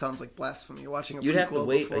 I know it sounds like blasphemy watching a prequel. You'd have to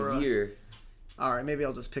wait a year. All right, maybe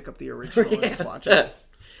I'll just pick up the original and just watch it.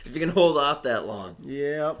 If you can hold off that long.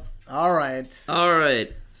 Yep. All right.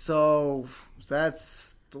 So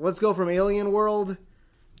let's go from Alien World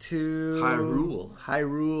to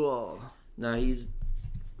Hyrule. Now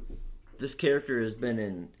this character has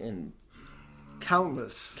been in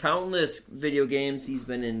countless video games. He's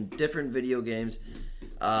been in different video games.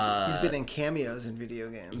 He's been in cameos in video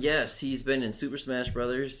games. Yes, he's been in Super Smash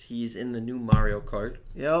Brothers. He's in the new Mario Kart.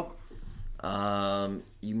 Yep.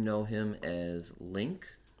 You know him as Link.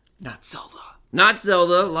 Not Zelda.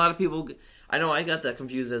 A lot of people. I know I got that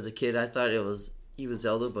confused as a kid. I thought he was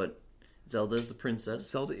Zelda, but Zelda is the princess.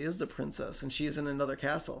 Zelda is the princess, and she's in another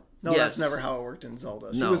castle. No, That's never how it worked in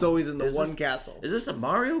Zelda. She was always in the castle. Is this a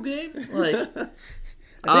Mario game? Like, I think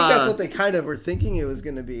that's what they kind of were thinking it was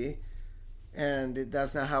going to be, and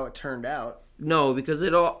that's not how it turned out. No, because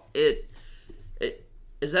it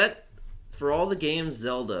is that for all the games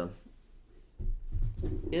Zelda.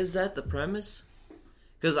 Is that the premise?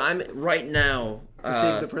 Because I'm right now to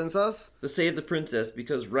save the princess. To save the princess,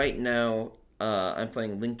 because right now. I'm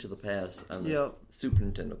playing Link to the Past on the Super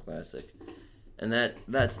Nintendo Classic. And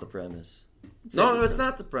that's the premise. No, it's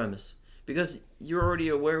not the premise. Because you're already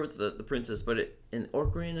aware with the princess, but in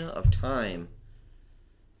Ocarina of Time,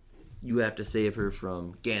 you have to save her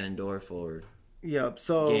from Ganondorf or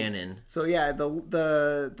Ganon. So yeah,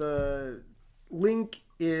 the Link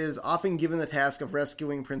is often given the task of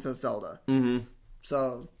rescuing Princess Zelda. Mm-hmm.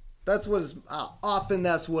 So... that's what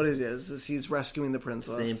it is he's rescuing the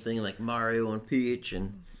princess. Same thing like Mario and Peach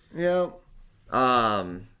and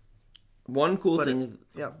one cool thing.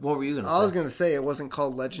 What were you gonna say? I was gonna say it wasn't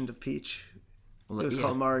called Legend of Peach. It was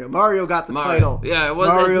called Mario. Mario got the title. Yeah, it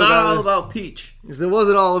wasn't all about Peach. It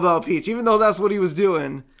wasn't all about Peach, even though that's what he was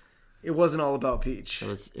doing. It wasn't all about Peach.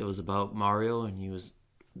 It was about Mario, and he was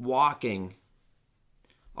walking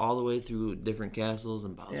all the way through different castles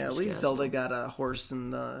and Bowser's at least Zelda got a horse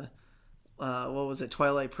in the what was it,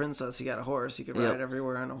 Twilight Princess. He got a horse. He could ride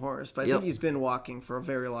everywhere on a horse. But I think he's been walking for a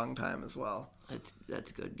very long time as well.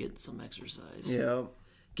 That's good. Getting some exercise. Yeah,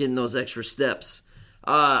 getting those extra steps.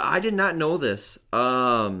 I did not know this.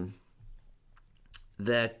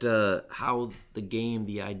 That how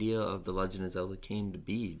the idea of The Legend of Zelda came to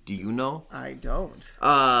be. Do you know? I don't.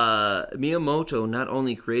 Miyamoto not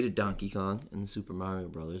only created Donkey Kong and the Super Mario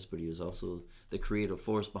Brothers, but he was also the creative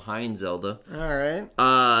force behind Zelda. All right.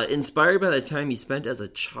 Inspired by the time he spent as a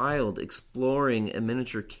child exploring a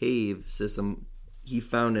miniature cave system he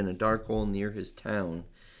found in a dark hole near his town,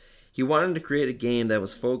 he wanted to create a game that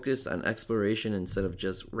was focused on exploration instead of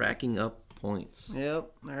just racking up points.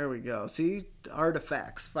 Yep, there we go. See,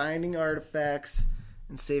 artifacts, finding artifacts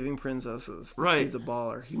and saving princesses. This dude's a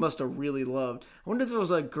baller. He must have really loved. I wonder if there was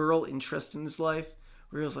a girl interested in his life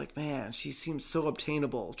where he was like, man, she seems so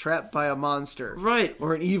obtainable, trapped by a monster, right,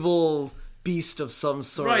 or an evil beast of some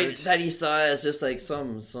sort, right? That he saw as just like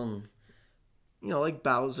some. Like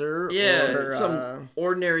Bowser, or some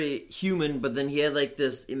ordinary human, but then he had like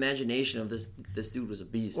this imagination of this dude was a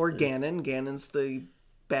beast, or Ganon. Ganon's the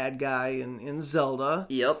bad guy in Zelda.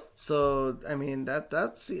 Yep. So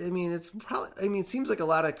it seems like a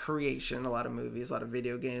lot of creation, a lot of movies, a lot of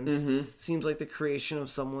video games. Mm-hmm. Seems like the creation of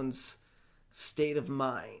someone's state of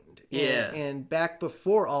mind. Yeah. And back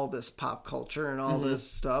before all this pop culture and all this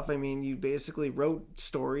stuff, you basically wrote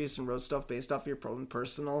stories and wrote stuff based off your own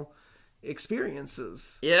personal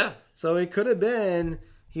experiences. Yeah. So it could have been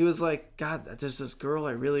he was like, God, there's this girl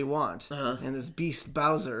I really want. And this beast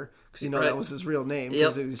Bowser, because that was his real name,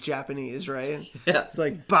 because it was Japanese, right? Yeah. It's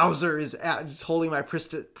like, Bowser is holding my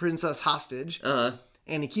princess hostage.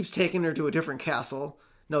 And he keeps taking her to a different castle.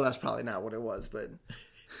 No, that's probably not what it was, but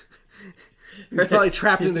he's probably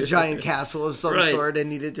trapped in a giant castle of some sort and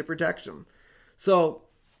needed to protect him. So,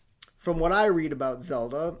 from what I read about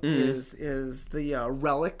Zelda, is the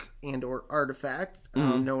relic and or artifact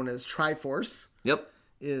known as Triforce. Yep.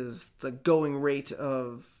 Is the going rate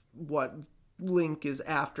of what Link is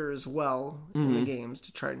after as well in the games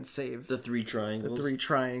to try and save the 3 triangles. The 3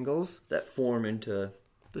 triangles that form into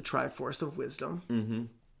the Triforce of Wisdom. Mm-hmm.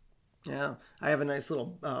 Yeah, I have a nice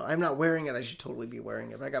little. I'm not wearing it. I should totally be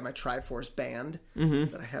wearing it. But I got my Triforce band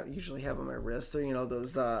that I usually have on my wrist. They're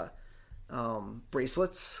those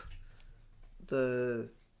bracelets.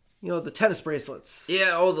 The tennis bracelets.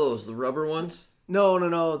 Yeah, all those, the rubber ones. No.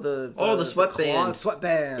 The sweatband.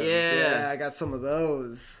 Sweatbands. Yeah, I got some of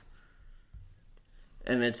those.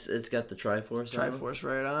 And it's got the Triforce. Triforce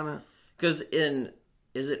right on it. Because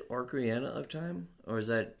is it Ocarina of Time, or is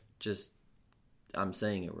that just? I'm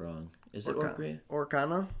saying it wrong. Is it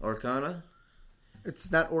Orcana? Orcana?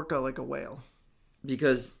 It's not orca like a whale.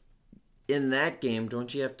 Because in that game,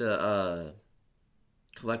 don't you have to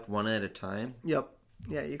collect one at a time? Yep.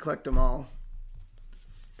 Yeah, you collect them all.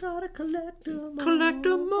 Gotta collect them all. Collect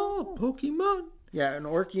them all, Pokemon. Yeah, in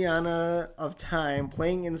Ocarina of Time,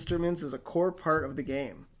 playing instruments is a core part of the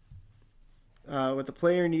game. With the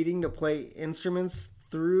player needing to play instruments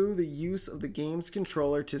through the use of the game's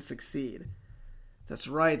controller to succeed. That's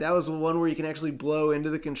right. That was the one where you can actually blow into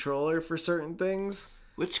the controller for certain things.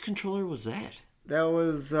 Which controller was that? That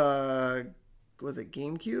was it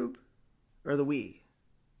GameCube? Or the Wii?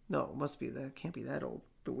 No, it must be that. Can't be that old.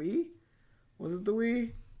 The Wii? Was it the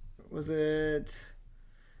Wii? Was it...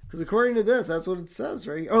 Because according to this, that's what it says,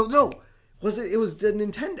 right? Oh, no! Was it? It was the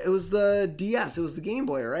Nintendo. It was the DS. It was the Game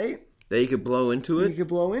Boy, right? That you could blow into it? You could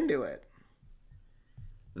blow into it.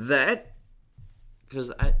 That...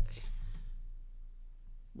 Because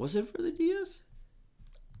Was it for the DS?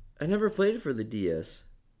 I never played it for the DS.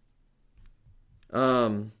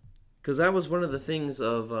 Because that was one of the things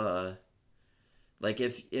of, like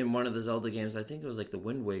if in one of the Zelda games, I think it was like the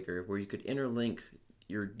Wind Waker, where you could interlink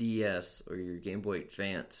your DS or your Game Boy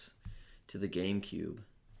Advance to the GameCube.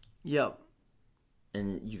 Yep.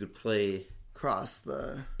 And you could play... Cross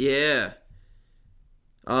the... Yeah.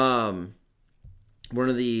 One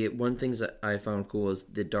things that I found cool is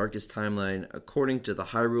the Darkest Timeline. According to the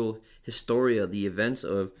Hyrule Historia, the events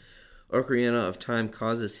of Ocarina of Time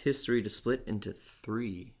causes history to split into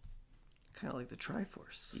 3. Kind of like the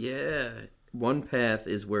Triforce. Yeah. One path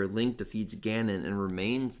is where Link defeats Ganon and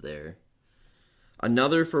remains there.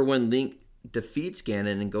 Another for when Link defeats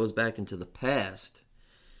Ganon and goes back into the past.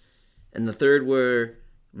 And the third where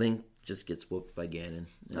Link just gets whooped by Ganon.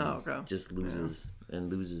 And just loses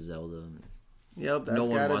and loses Zelda. Yep, no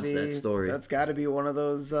one wants that story. That's got to be one of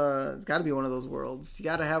those. It's got to be one of those worlds. You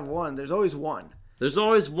got to have one. There's always one. There's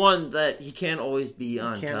always one that he can't always be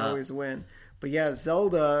on top. Can't always win. But yeah,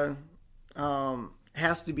 Zelda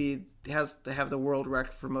has to have the world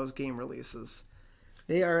record for most game releases.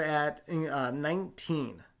 They are at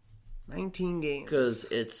 19 games. Because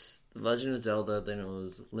it's Legend of Zelda. Then it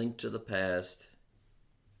was Link to the Past.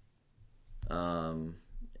 And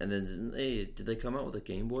then did they come out with a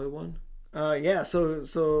Game Boy one? Yeah,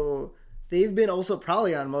 so they've been also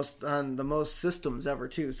probably on the most systems ever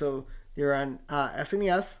too. So they're on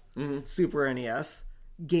SNES, Super NES,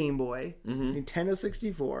 Game Boy, Nintendo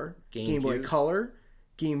 64, Game Boy Color,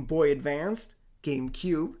 Game Boy Advanced,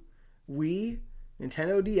 GameCube, Wii,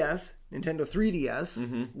 Nintendo DS, Nintendo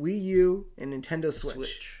 3DS, Wii U, and Nintendo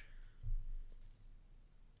Switch.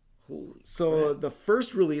 Holy crap. The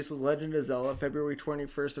first release was Legend of Zelda, February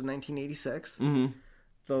 21st of 1986.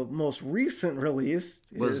 The most recent release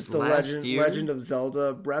is the Legend of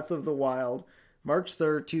Zelda Breath of the Wild, March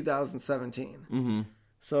 3rd, 2017.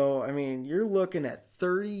 So, I mean, you're looking at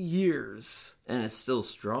 30 years. And it's still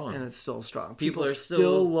strong. People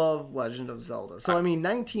still love Legend of Zelda. So, I mean,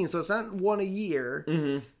 19, so it's not one a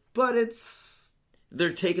year, but it's...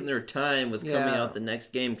 They're taking their time with coming out the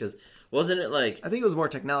next game, because wasn't it like... I think it was more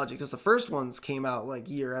technology, because the first ones came out like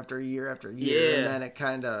year after year after year, and then it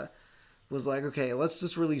kind of... was like, okay, let's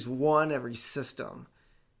just release one every system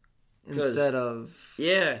instead of...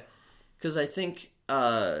 Yeah, because I think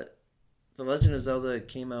The Legend of Zelda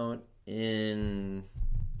came out in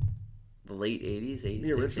the late 80s,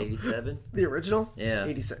 86, 87. The original? Yeah.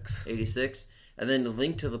 86. 86. And then The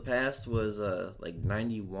Link to the Past was like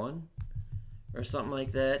 91 or something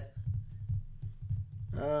like that.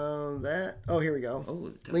 Here we go.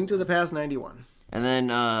 Oh, Link to the Past 91. And then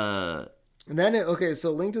So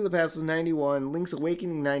Link to the Past was 91, Link's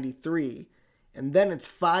Awakening 93, and then it's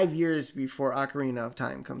 5 years before Ocarina of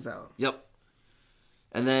Time comes out. Yep.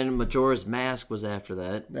 And then Majora's Mask was after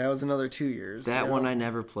that. That was another 2 years. That one I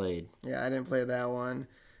never played. Yeah, I didn't play that one.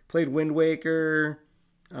 Played Wind Waker,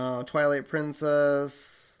 Twilight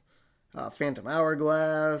Princess, Phantom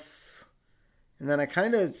Hourglass, and then I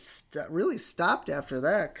kind of really stopped after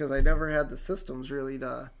that because I never had the systems really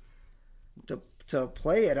to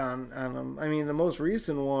play it on them. I mean, the most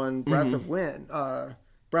recent one, Breath of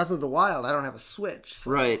the Wild, I don't have a Switch.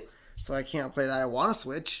 Right. So I can't play that. I want a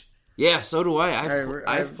Switch. Yeah, so do I.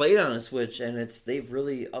 I've played on a Switch, and they've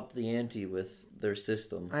really upped the ante with their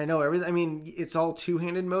system. I know everything. I mean, it's all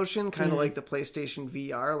two-handed motion, kind of like the PlayStation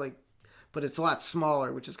VR, but it's a lot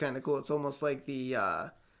smaller, which is kind of cool. It's almost like the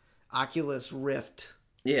Oculus Rift,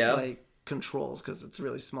 controls, because it's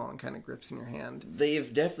really small and kind of grips in your hand.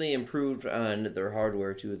 They've definitely improved on their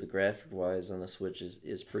hardware too. The graphic-wise on the Switch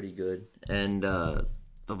is pretty good. And the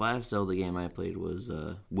last Zelda game I played was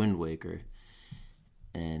Wind Waker.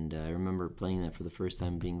 And I remember playing that for the first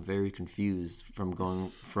time, being very confused from going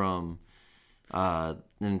from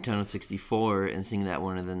Nintendo 64 and seeing that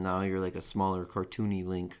one, and then now you're like a smaller, cartoony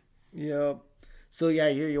Link. Yep. So yeah,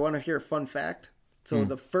 you want to hear a fun fact? So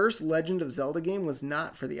the first Legend of Zelda game was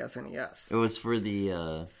not for the SNES. It was for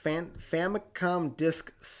the Famicom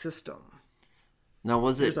Disk System. Now,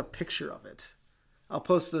 was it? There's a picture of it. I'll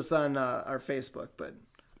post this on our Facebook, but.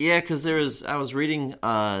 Yeah, because I was reading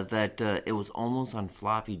that it was almost on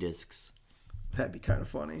floppy disks. That'd be kind of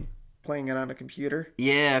funny. Playing it on a computer.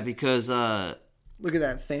 Yeah, because... Look at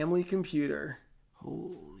that, family computer.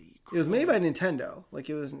 Holy crap. It was made by Nintendo.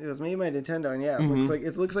 It was made by Nintendo, and yeah,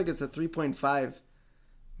 it looks like it's a 3.5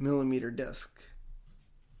 millimeter disc.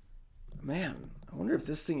 Man, I wonder if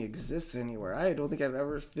this thing exists anywhere. I don't think I've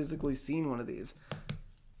ever physically seen one of these.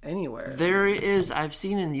 Anywhere. There is. I've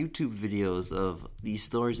seen in YouTube videos of these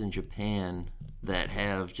stores in Japan that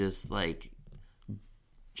have just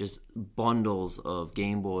bundles of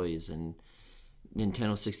Game Boys and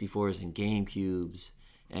Nintendo 64s and GameCubes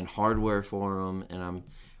and hardware for them, and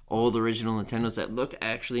old original Nintendos that look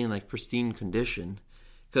actually in pristine condition.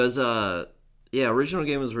 Because original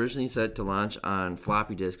game was originally set to launch on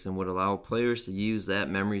floppy disks and would allow players to use that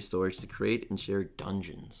memory storage to create and share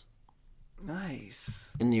dungeons.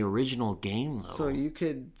 Nice. In the original game, though. So it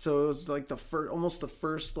was like almost the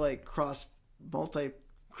first crossplay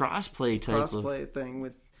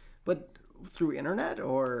thing but through internet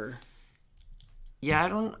or. Yeah, I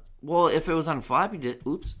don't. Well, if it was on floppy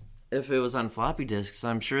disks,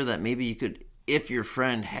 I'm sure that maybe you could, if your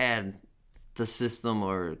friend had the system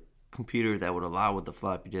or computer that would allow with the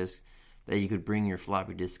floppy disk, that you could bring your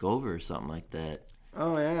floppy disk over or something like that.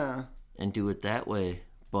 Oh yeah. And do it that way,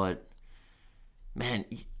 but. Man,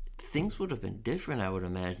 things would have been different, I would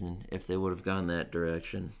imagine, if they would have gone that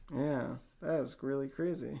direction. Yeah, that is really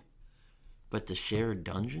crazy. But to share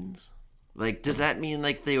dungeons? Does that mean,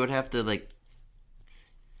 they would have to,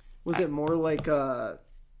 Was it more like a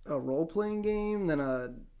role-playing game than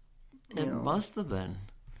a... It must have been.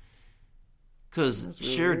 Because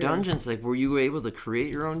really share weird. dungeons, were you able to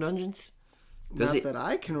create your own dungeons? Not that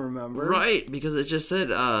I can remember. Right, because it just said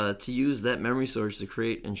to use that memory storage to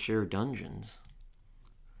create and share dungeons.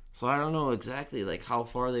 So I don't know exactly how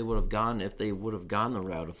far they would have gone if they would have gone the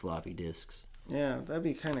route of floppy disks. Yeah, that'd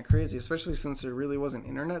be kind of crazy, especially since there really wasn't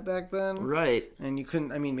internet back then. Right. And you couldn't,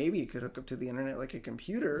 maybe you could hook up to the internet like a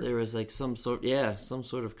computer. There was some sort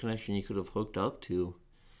of connection you could have hooked up to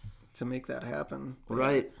make that happen.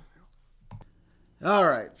 Right. All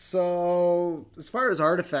right, so as far as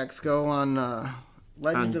artifacts go on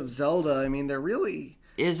Legend of Zelda, there really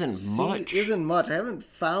isn't much. I haven't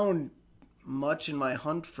found much in my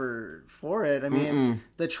hunt for it.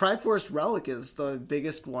 The Triforce Relic is the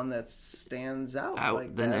biggest one that stands out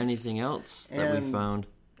than anything else that we found.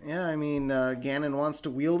 Yeah, Ganon wants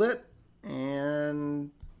to wield it,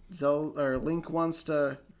 and Link wants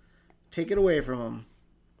to take it away from him.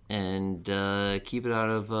 And keep it out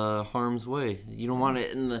of harm's way. You don't want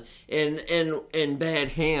it in bad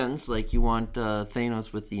hands like you want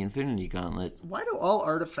Thanos with the Infinity Gauntlet. Why do all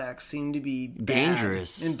artifacts seem to be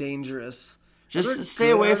dangerous and dangerous? Just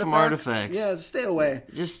stay away from artifacts. Yeah, stay away.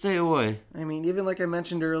 Just stay away. Even like I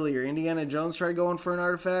mentioned earlier, Indiana Jones tried going for an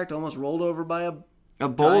artifact, almost rolled over by a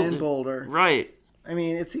giant boulder. Right.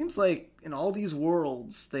 It seems like in all these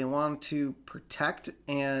worlds, they want to protect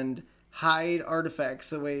and hide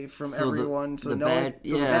artifacts away from everyone, so the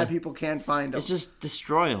bad people can't find them. It's just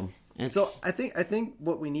destroy them. So I think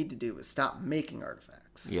what we need to do is stop making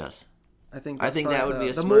artifacts. Yes. I think that would be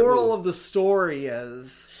a the smart moral move. of the story is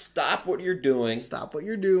Stop what you're doing. stop what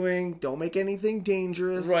you're doing. Don't make anything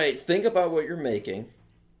dangerous. Right. Think about what you're making.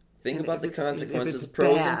 Think And about if the it's consequences,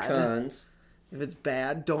 pros bad, and cons. If it's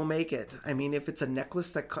bad, don't make it. I mean, if it's a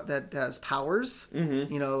necklace that has powers,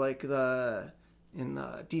 you know, like in the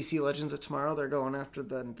DC Legends of Tomorrow, they're going after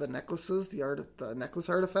the necklaces, the necklace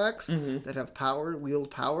artifacts that have wield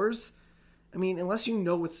powers. I mean, unless you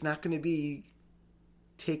know it's not going to be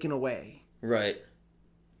taken away, Right.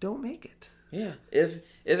 don't make it. Yeah. If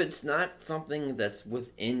it's not something that's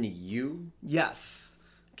within you. Yes.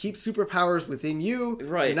 Keep superpowers within you.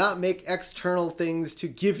 Right. Do not make external things to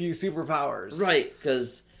give you superpowers. Right.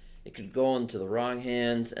 Because it could go into the wrong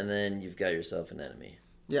hands, and then you've got yourself an enemy.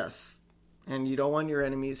 Yes. And you don't want your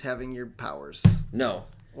enemies having your powers. No.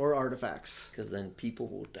 Or artifacts. Because then people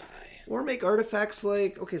will die. Or make artifacts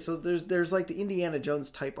like, okay, so there's like the Indiana Jones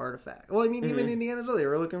type artifact. Well, I mean, even Indiana Jones, they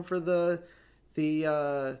were looking for the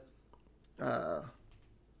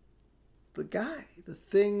guy, the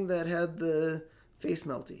thing that had the face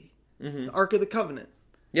melty. The Ark of the Covenant.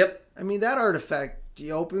 Yep. I mean, that artifact,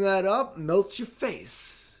 you open that up, melts your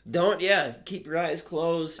face. Keep your eyes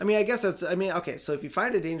closed. I mean, I guess okay, so if you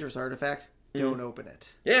find a dangerous artifact, don't open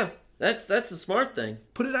it. Yeah, that's the smart thing.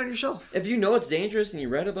 Put it on your shelf. If you know it's dangerous and you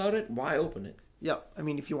read about it, why open it? Yeah, I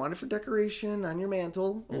mean, if you want it for decoration on your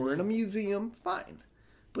mantle or in a museum, fine.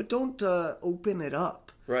 But don't open it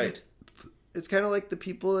up. Right. It's kind of like the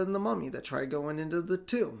people in The Mummy that try going into the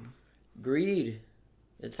tomb. Greed.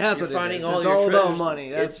 That's you're what finding it is. all It's your all about treasures. money.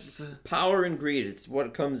 It's power and greed. It's what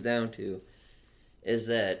it comes down to. Is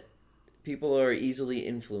that people are easily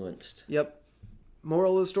influenced. Yep.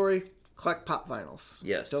 Moral of the story, collect pop vinyls.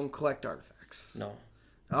 Yes. Don't collect artifacts. No.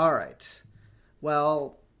 All right.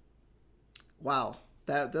 Well, wow.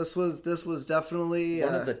 This was definitely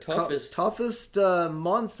One of the toughest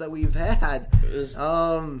months that we've had. It was,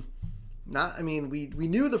 we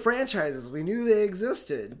knew the franchises, we knew they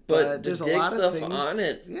existed, but there's the a dig lot of stuff things on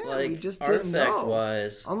it, like we just didn't know. artifact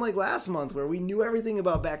wise. Unlike last month where we knew everything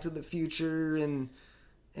about Back to the Future and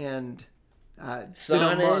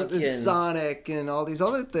Sonic and all these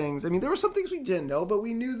other things. I mean, there were some things we didn't know, but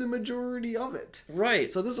we knew the majority of it.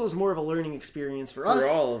 Right. So this was more of a learning experience for us, For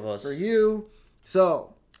all of us. for you.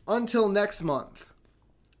 So until next month,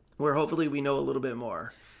 where hopefully we know a little bit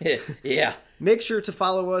more. Yeah. Make sure to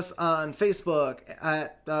follow us on Facebook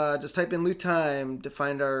at just type in Loot Time to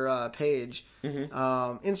find our page.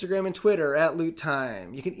 Instagram and Twitter at Loot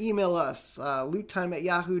Time. You can email us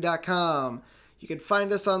loottime@yahoo.com. You can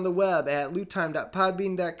find us on the web at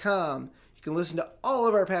loottime.podbean.com. You can listen to all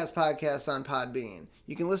of our past podcasts on Podbean.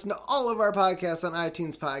 You can listen to all of our podcasts on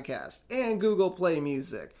iTunes Podcast and Google Play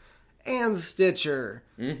Music and Stitcher,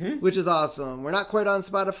 which is awesome. We're not quite on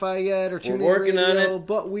Spotify yet or TuneIn working on Radio, it.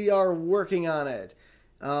 but we are working on it.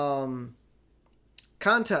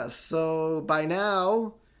 Contests. So by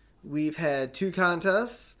now, we've had 2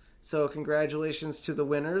 contests. So congratulations to the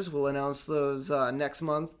winners. We'll announce those next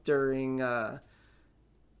month during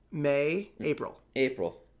April.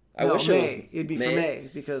 I wish May. it was It'd be for May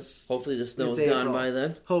because hopefully the snow's it's gone April. by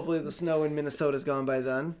then. Hopefully the snow in Minnesota's gone by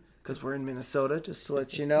then because we're in Minnesota, just to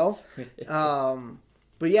let you know.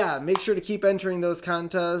 But yeah, make sure to keep entering those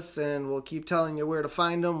contests and we'll keep telling you where to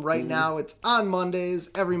find them. Right now it's on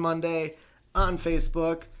Mondays, every Monday on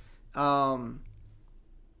Facebook.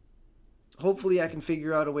 Hopefully I can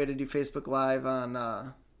figure out a way to do Facebook Live on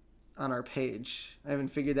our page. I haven't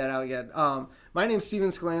figured that out yet. My name's Steven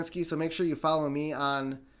Skolansky, so make sure you follow me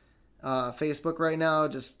on Facebook right now.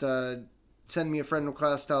 Just send me a friend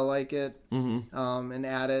request. I'll like it and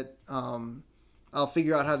add it. I'll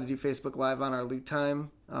figure out how to do Facebook Live on our Loot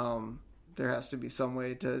Time. There has to be some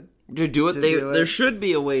way to do it. There should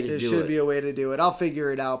be a way to do it. There should be a way to do it. I'll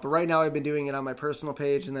figure it out. But right now I've been doing it on my personal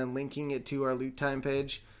page and then linking it to our Loot Time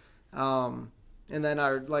page. And then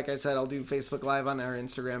like I said, I'll do Facebook Live on our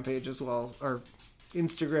Instagram page as well, or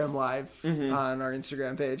Instagram Live on our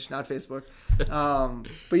Instagram page, not Facebook.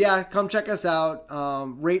 But yeah, come check us out.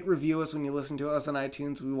 Rate, review us when you listen to us on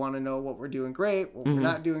iTunes. We want to know what we're doing great, what we're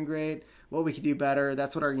not doing great, what we could do better.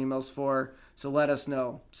 That's what our email's for. So let us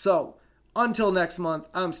know. So until next month,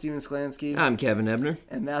 I'm Steven Skolansky. I'm Kevin Ebner.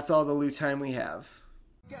 And that's all the Loot Time we have.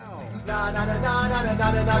 Go.